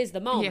 She is the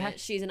moment. Yeah.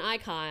 She's an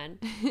icon.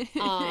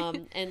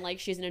 And like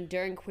she's an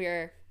enduring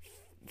queer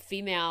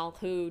female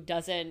who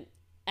doesn't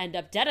end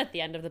up dead at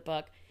the end of the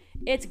book.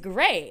 It's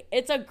great.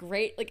 It's a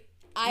great, like,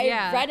 I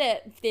read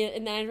it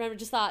and then I remember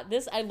just thought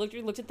this, I looked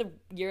at the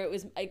year it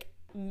was like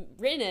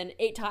written in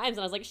 8 times and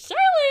I was like, Shirley,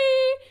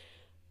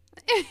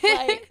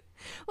 like,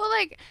 well,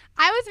 like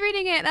I was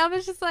reading it and I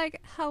was just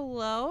like,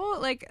 hello.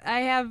 Like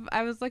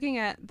I was looking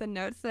at the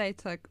notes that I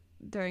took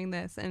during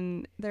this,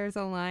 and there's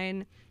a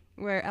line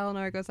where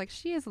Eleanor goes like,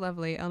 she is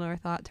lovely, Eleanor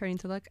thought, turning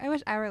to look. I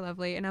wish I were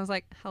lovely. And I was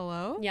like,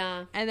 hello?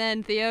 yeah. And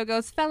then Theo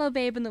goes, fellow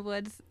babe in the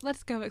woods,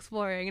 let's go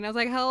exploring. And I was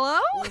like, hello?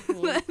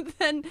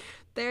 Then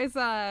there's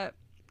a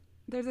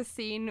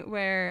scene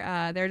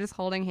where they're just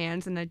holding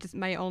hands, and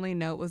my only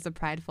note was the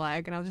pride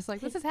flag. And I was just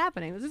like, this is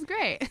happening. This is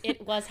great.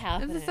 It was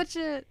happening. This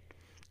is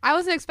I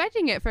wasn't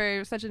expecting it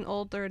for such an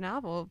older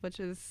novel, which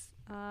is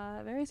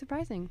very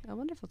surprising. A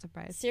wonderful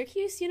surprise.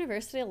 Syracuse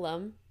University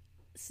alum,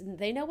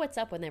 they know what's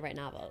up when they write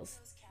novels.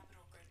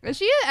 Is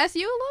she an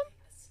SU alum?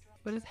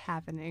 What is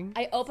happening?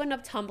 I opened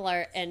up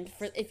Tumblr, and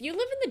if you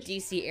live in the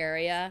DC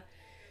area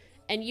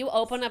and you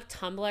open up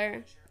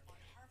Tumblr,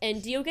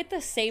 and do you get the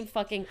same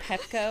fucking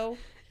Pepco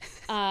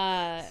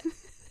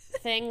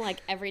thing like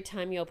every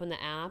time you open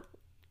the app?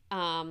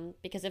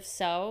 Because if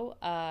so,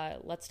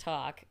 let's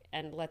talk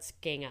and let's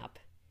gang up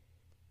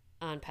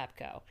on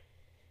Pepco.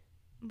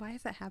 Why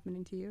is that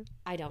happening to you?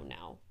 I don't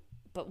know.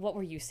 But what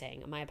were you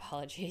saying? My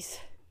apologies.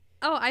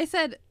 Oh, I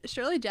said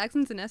Shirley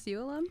Jackson's an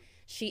SU alum?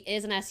 She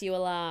is an SU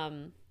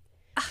alum.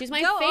 She's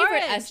my Go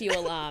favorite Orange! SU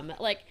alum.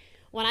 Like,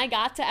 when I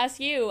got to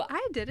SU,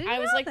 I didn't I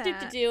was know like,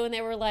 that. do, and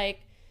they were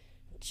like,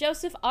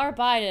 Joseph R.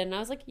 Biden. And I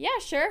was like, yeah,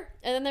 sure.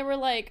 And then they were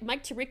like,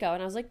 Mike Tirico.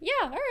 And I was like, yeah,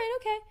 all right,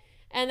 okay.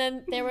 And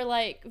then they were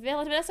like,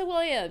 Vanessa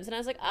Williams. And I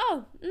was like,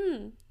 oh,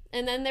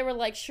 And then they were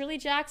like, Shirley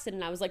Jackson.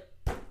 And I was like,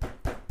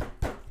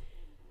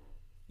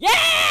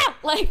 yeah!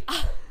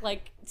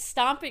 Like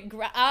stomping.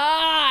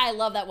 I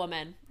love that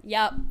woman.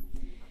 Yep.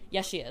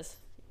 Yes, she is.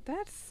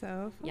 That's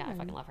so fun. Yeah, I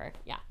fucking love her.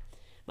 Yeah.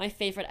 My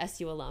favorite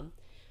SU alum.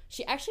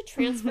 She actually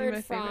transferred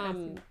My favorite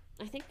from, SU.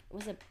 I think it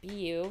was a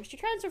BU. She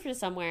transferred to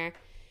somewhere,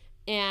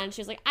 and she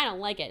was like, I don't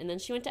like it. And then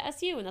she went to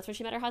SU, and that's where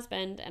she met her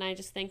husband. And I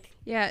just think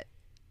Yeah,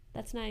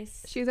 that's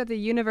nice. she was at the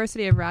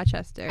University of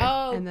Rochester.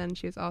 Oh. And then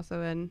she was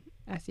also in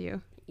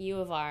SU. U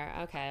of R.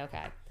 Okay.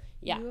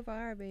 Yeah. U of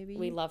R, baby.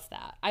 We love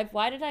that.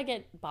 Why did I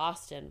get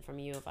Boston from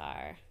U of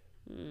R?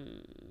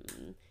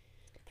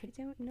 I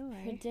don't know.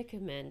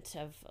 Predicament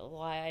of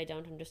why I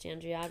don't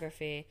understand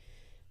geography.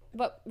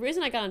 But the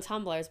reason I got on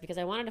Tumblr is because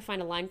I wanted to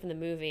find a line from the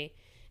movie,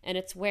 and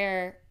it's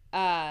where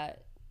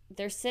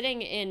they're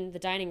sitting in the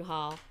dining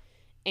hall,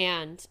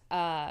 and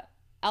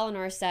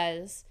Eleanor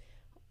says,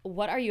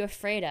 what are you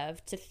afraid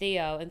of, to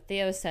Theo? And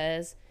Theo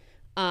says,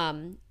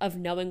 of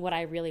knowing what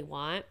I really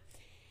want.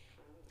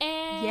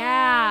 And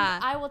Yeah.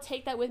 I will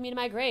take that with me to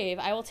my grave.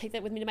 I will take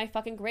that with me to my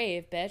fucking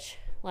grave, bitch.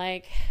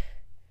 Like,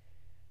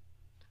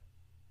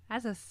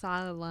 That's a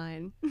solid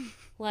line.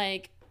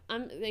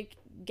 I'm like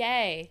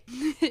gay.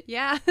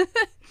 Yeah.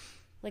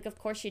 Like, of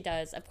course she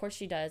does. Of course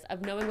she does.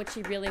 Of knowing what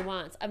she really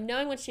wants. Of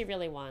knowing what she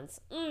really wants.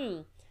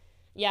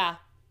 Yeah.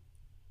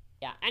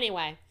 Yeah.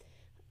 Anyway,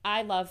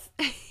 I love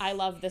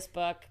this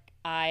book.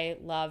 I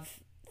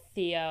love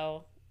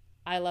Theo.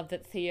 I love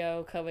that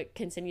Theo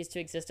continues to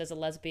exist as a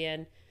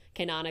lesbian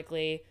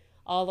canonically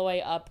all the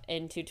way up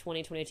into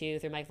 2022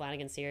 through Mike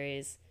Flanagan's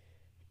series.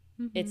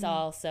 It's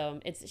all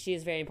she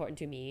is very important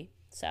to me.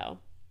 So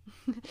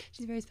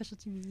She's very special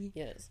to me.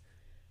 yes.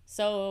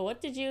 So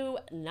what did you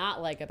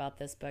not like about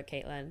this book,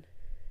 Caitlin?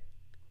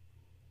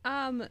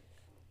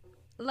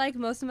 Like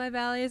most of my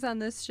values on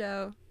this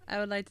show, I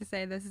would like to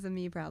say this is a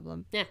me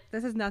problem. Yeah.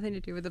 This has nothing to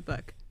do with the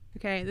book.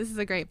 Okay, this is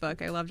a great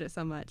book. I loved it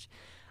so much.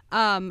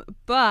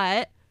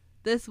 But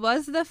this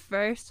was the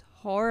first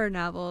horror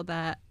novel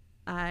that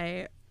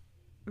I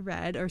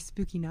read, or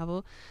spooky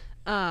novel.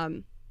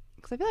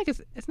 Because I feel like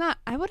it's not.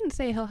 I wouldn't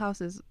say Hill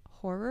House is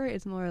horror.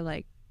 It's more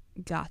like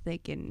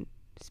gothic and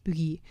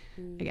spooky,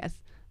 I guess.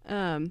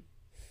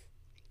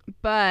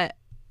 But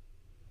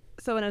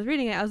so when I was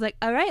reading it, I was like,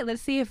 all right,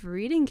 let's see if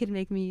reading can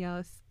make me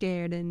all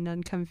scared and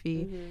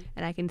uncomfy.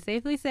 And I can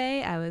safely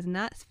say I was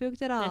not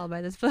spooked at all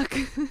by this book.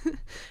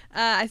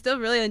 I still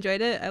really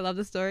enjoyed it. I love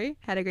the story.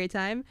 Had a great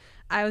time.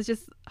 I was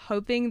just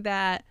hoping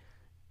that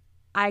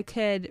I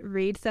could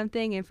read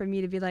something and for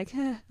me to be like,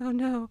 oh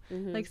no,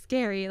 like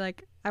scary.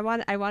 Like I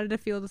wanted to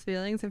feel those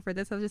feelings, and for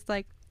this I was just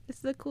like, this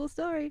is a cool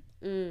story.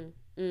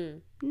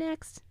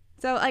 Next.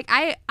 So like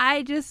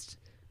I just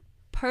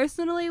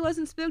personally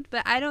wasn't spooked,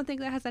 but I don't think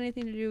that has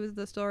anything to do with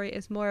the story.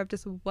 It's more of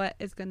just what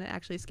is going to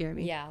actually scare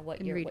me. Yeah,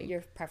 what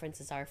your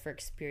preferences are for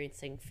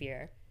experiencing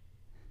fear.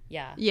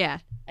 Yeah. Yeah.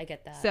 I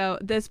get that. So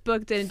this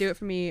book didn't do it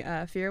for me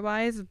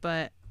fear-wise,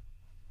 but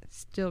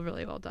still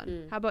really well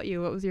done. How about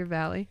you? What was your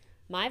valley?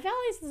 My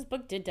valleys, this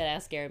book did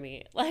deadass scare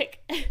me. Like,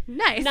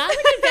 nice. Not like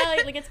a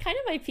valley, like it's kind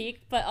of my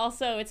peak, but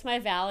also it's my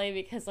valley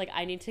because like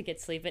I need to get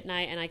sleep at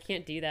night, and I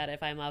can't do that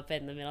if I'm up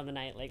in the middle of the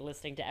night, like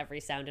listening to every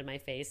sound in my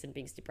face and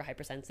being super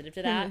hypersensitive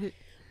to that,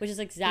 which is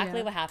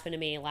exactly what happened to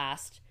me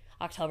last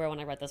October when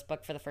I read this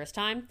book for the first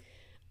time.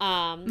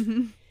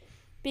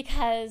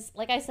 Because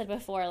like I said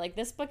before, like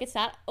this book, it's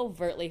not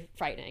overtly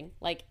frightening.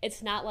 Like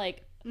it's not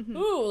like,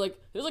 ooh, like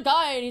there's a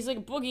guy and he's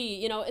like boogie,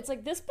 you know. It's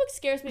like this book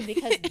scares me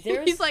because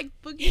there's he's like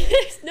boogie.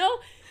 There's no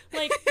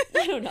like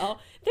I don't know.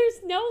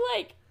 There's no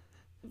like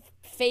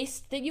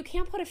face that you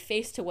can't put a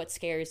face to what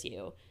scares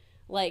you.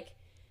 Like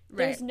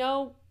there's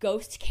no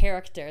ghost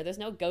character. There's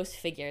no ghost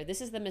figure. This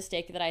is the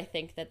mistake that I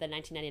think that the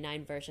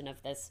 1999 version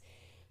of this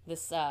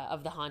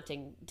of The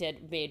Haunting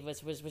made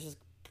was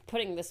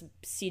putting this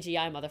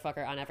CGI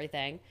motherfucker on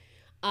everything.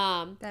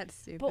 That's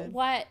stupid. But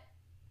what,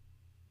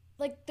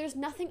 like, there's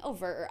nothing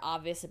overt or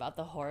obvious about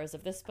the horrors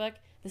of this book.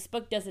 This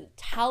book doesn't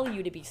tell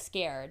you to be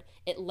scared.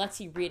 It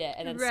lets you read it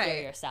and then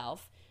scare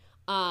yourself.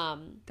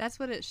 That's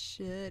what it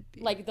should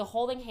be. Like the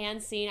holding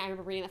hands scene, I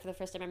remember reading that for the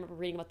first time. I remember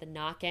reading about the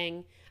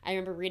knocking. I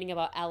remember reading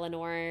about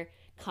Eleanor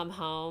come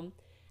home.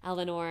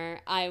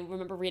 I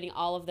remember reading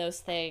all of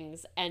those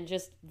things and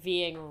just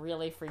being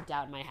really freaked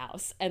out in my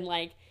house. And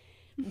like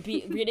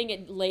reading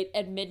it late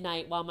at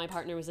midnight while my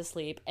partner was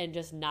asleep and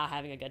just not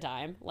having a good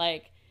time.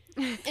 Like,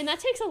 and that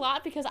takes a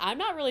lot because I'm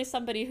not really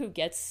somebody who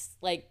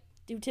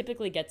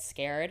typically gets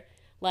scared.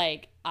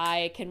 Like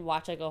I can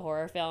watch like a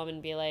horror film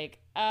and be like,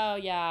 oh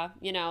yeah,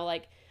 you know,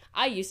 like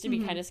I used to be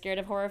kind of scared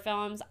of horror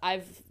films.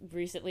 I've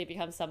recently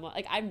become somewhat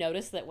like, I've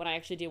noticed that when I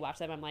actually do watch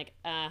them, I'm like,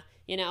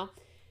 you know,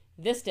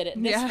 this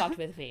fucked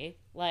with me.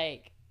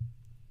 Like,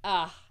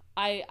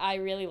 I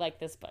really like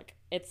this book.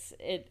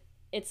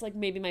 It's like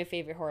maybe my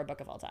favorite horror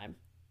book of all time.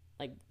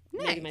 Like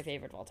maybe my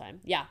favorite of all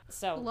time. Yeah.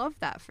 So love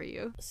that for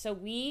you. So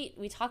we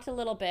talked a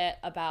little bit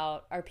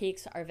about our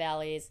peaks, our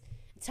valleys.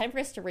 It's time for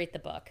us to rate the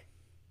book.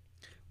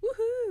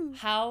 Woohoo!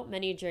 How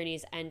many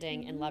journeys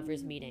ending and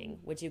lovers meeting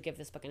would you give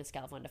this book on a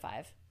scale of 1 to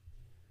 5?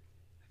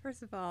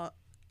 First of all,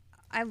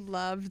 I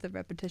loved the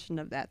repetition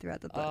of that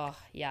throughout the book. Oh,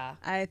 yeah.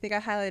 I think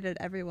I highlighted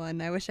every one.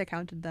 I wish I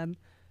counted them.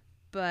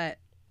 But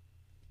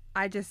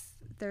I just,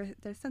 there's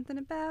something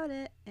about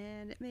it,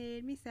 and it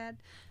made me sad.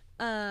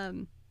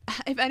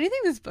 If anything,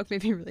 this book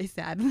made me really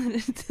sad.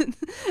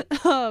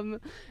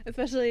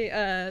 Especially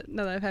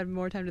now that I've had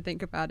more time to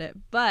think about it.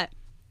 But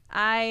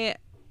I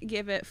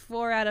give it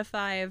 4 out of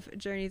 5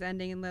 journeys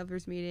ending and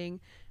lovers meeting.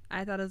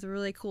 I thought it was a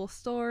really cool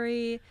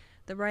story.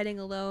 The writing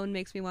alone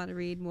makes me want to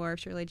read more of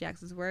Shirley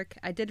Jackson's work.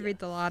 I did read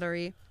The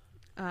Lottery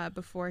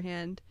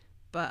beforehand,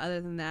 but other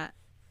than that,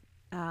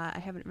 I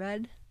haven't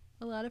read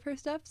a lot of her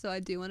stuff, so I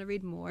do want to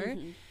read more.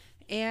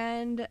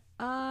 And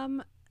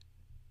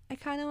I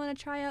kind of want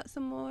to try out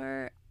some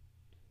more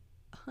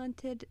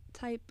haunted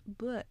type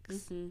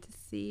books to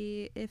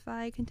see if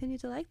I continue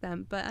to like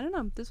them. But I don't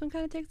know, this one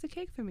kind of takes the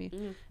cake for me.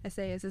 I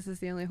say as this is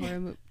the only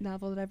horror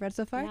novel that I've read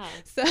so far.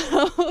 So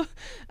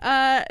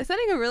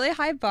setting a really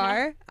high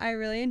bar. I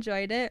really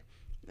enjoyed it.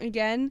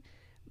 Again,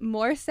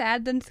 more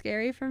sad than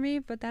scary for me,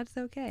 but that's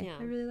okay.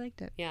 I really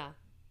liked it.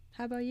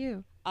 How about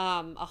you?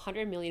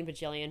 100 million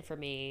bajillion for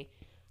me.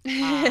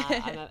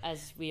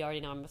 As we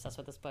already know, I'm obsessed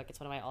with this book. It's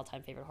one of my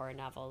all-time favorite horror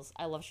novels.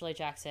 I love Shirley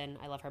Jackson.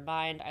 I love her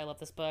mind. I love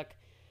this book.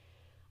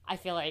 I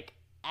feel like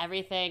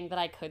everything that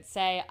I could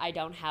say, I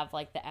don't have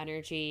like the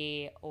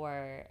energy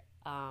or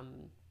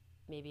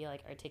maybe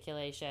like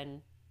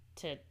articulation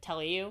to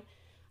tell you,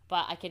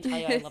 but I can tell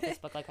you I love this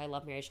book like I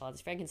love Mary Shelley's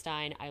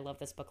Frankenstein. I love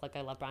this book like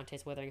I love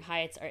Bronte's Wuthering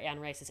Heights, or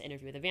Anne Rice's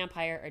Interview with a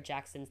Vampire, or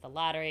Jackson's The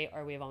Lottery,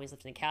 or We Have Always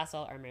Lived in a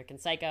Castle, or American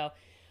Psycho.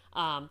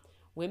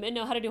 Women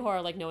know how to do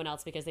horror like no one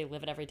else because they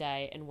live it every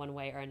day in one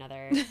way or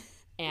another.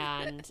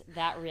 And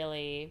that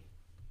really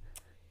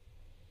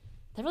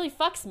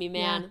fucks me,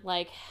 man.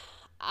 Like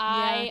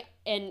horror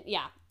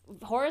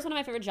is one of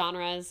my favorite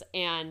genres,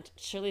 and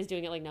Shirley's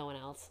doing it like no one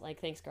else. Like,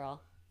 thanks, girl.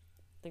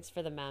 Thanks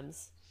for the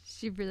memes.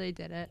 She really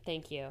did it.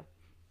 Thank you.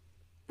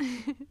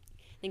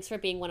 Thanks for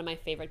being one of my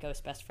favorite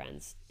ghost best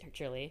friends,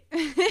 Shirley.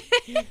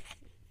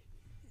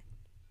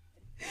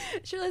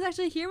 Shirley's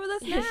actually here with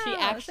us now. She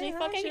actually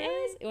fucking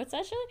is. What's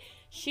that, Shirley?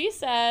 She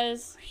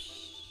says,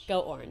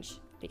 go Orange,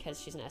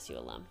 because she's an SU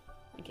alum,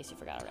 in case you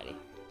forgot already.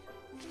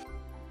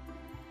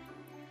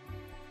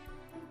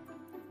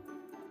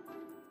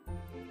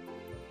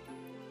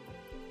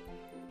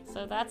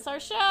 So that's our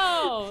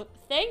show.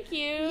 Thank you.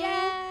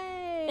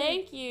 Yay!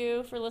 Thank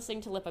you for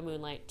listening to Lit by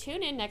Moonlight.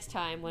 Tune in next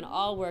time when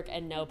all work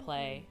and no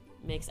play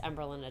makes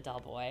Emberlyn a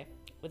dull boy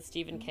with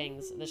Stephen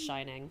King's The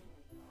Shining.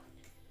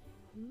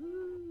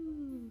 Ooh.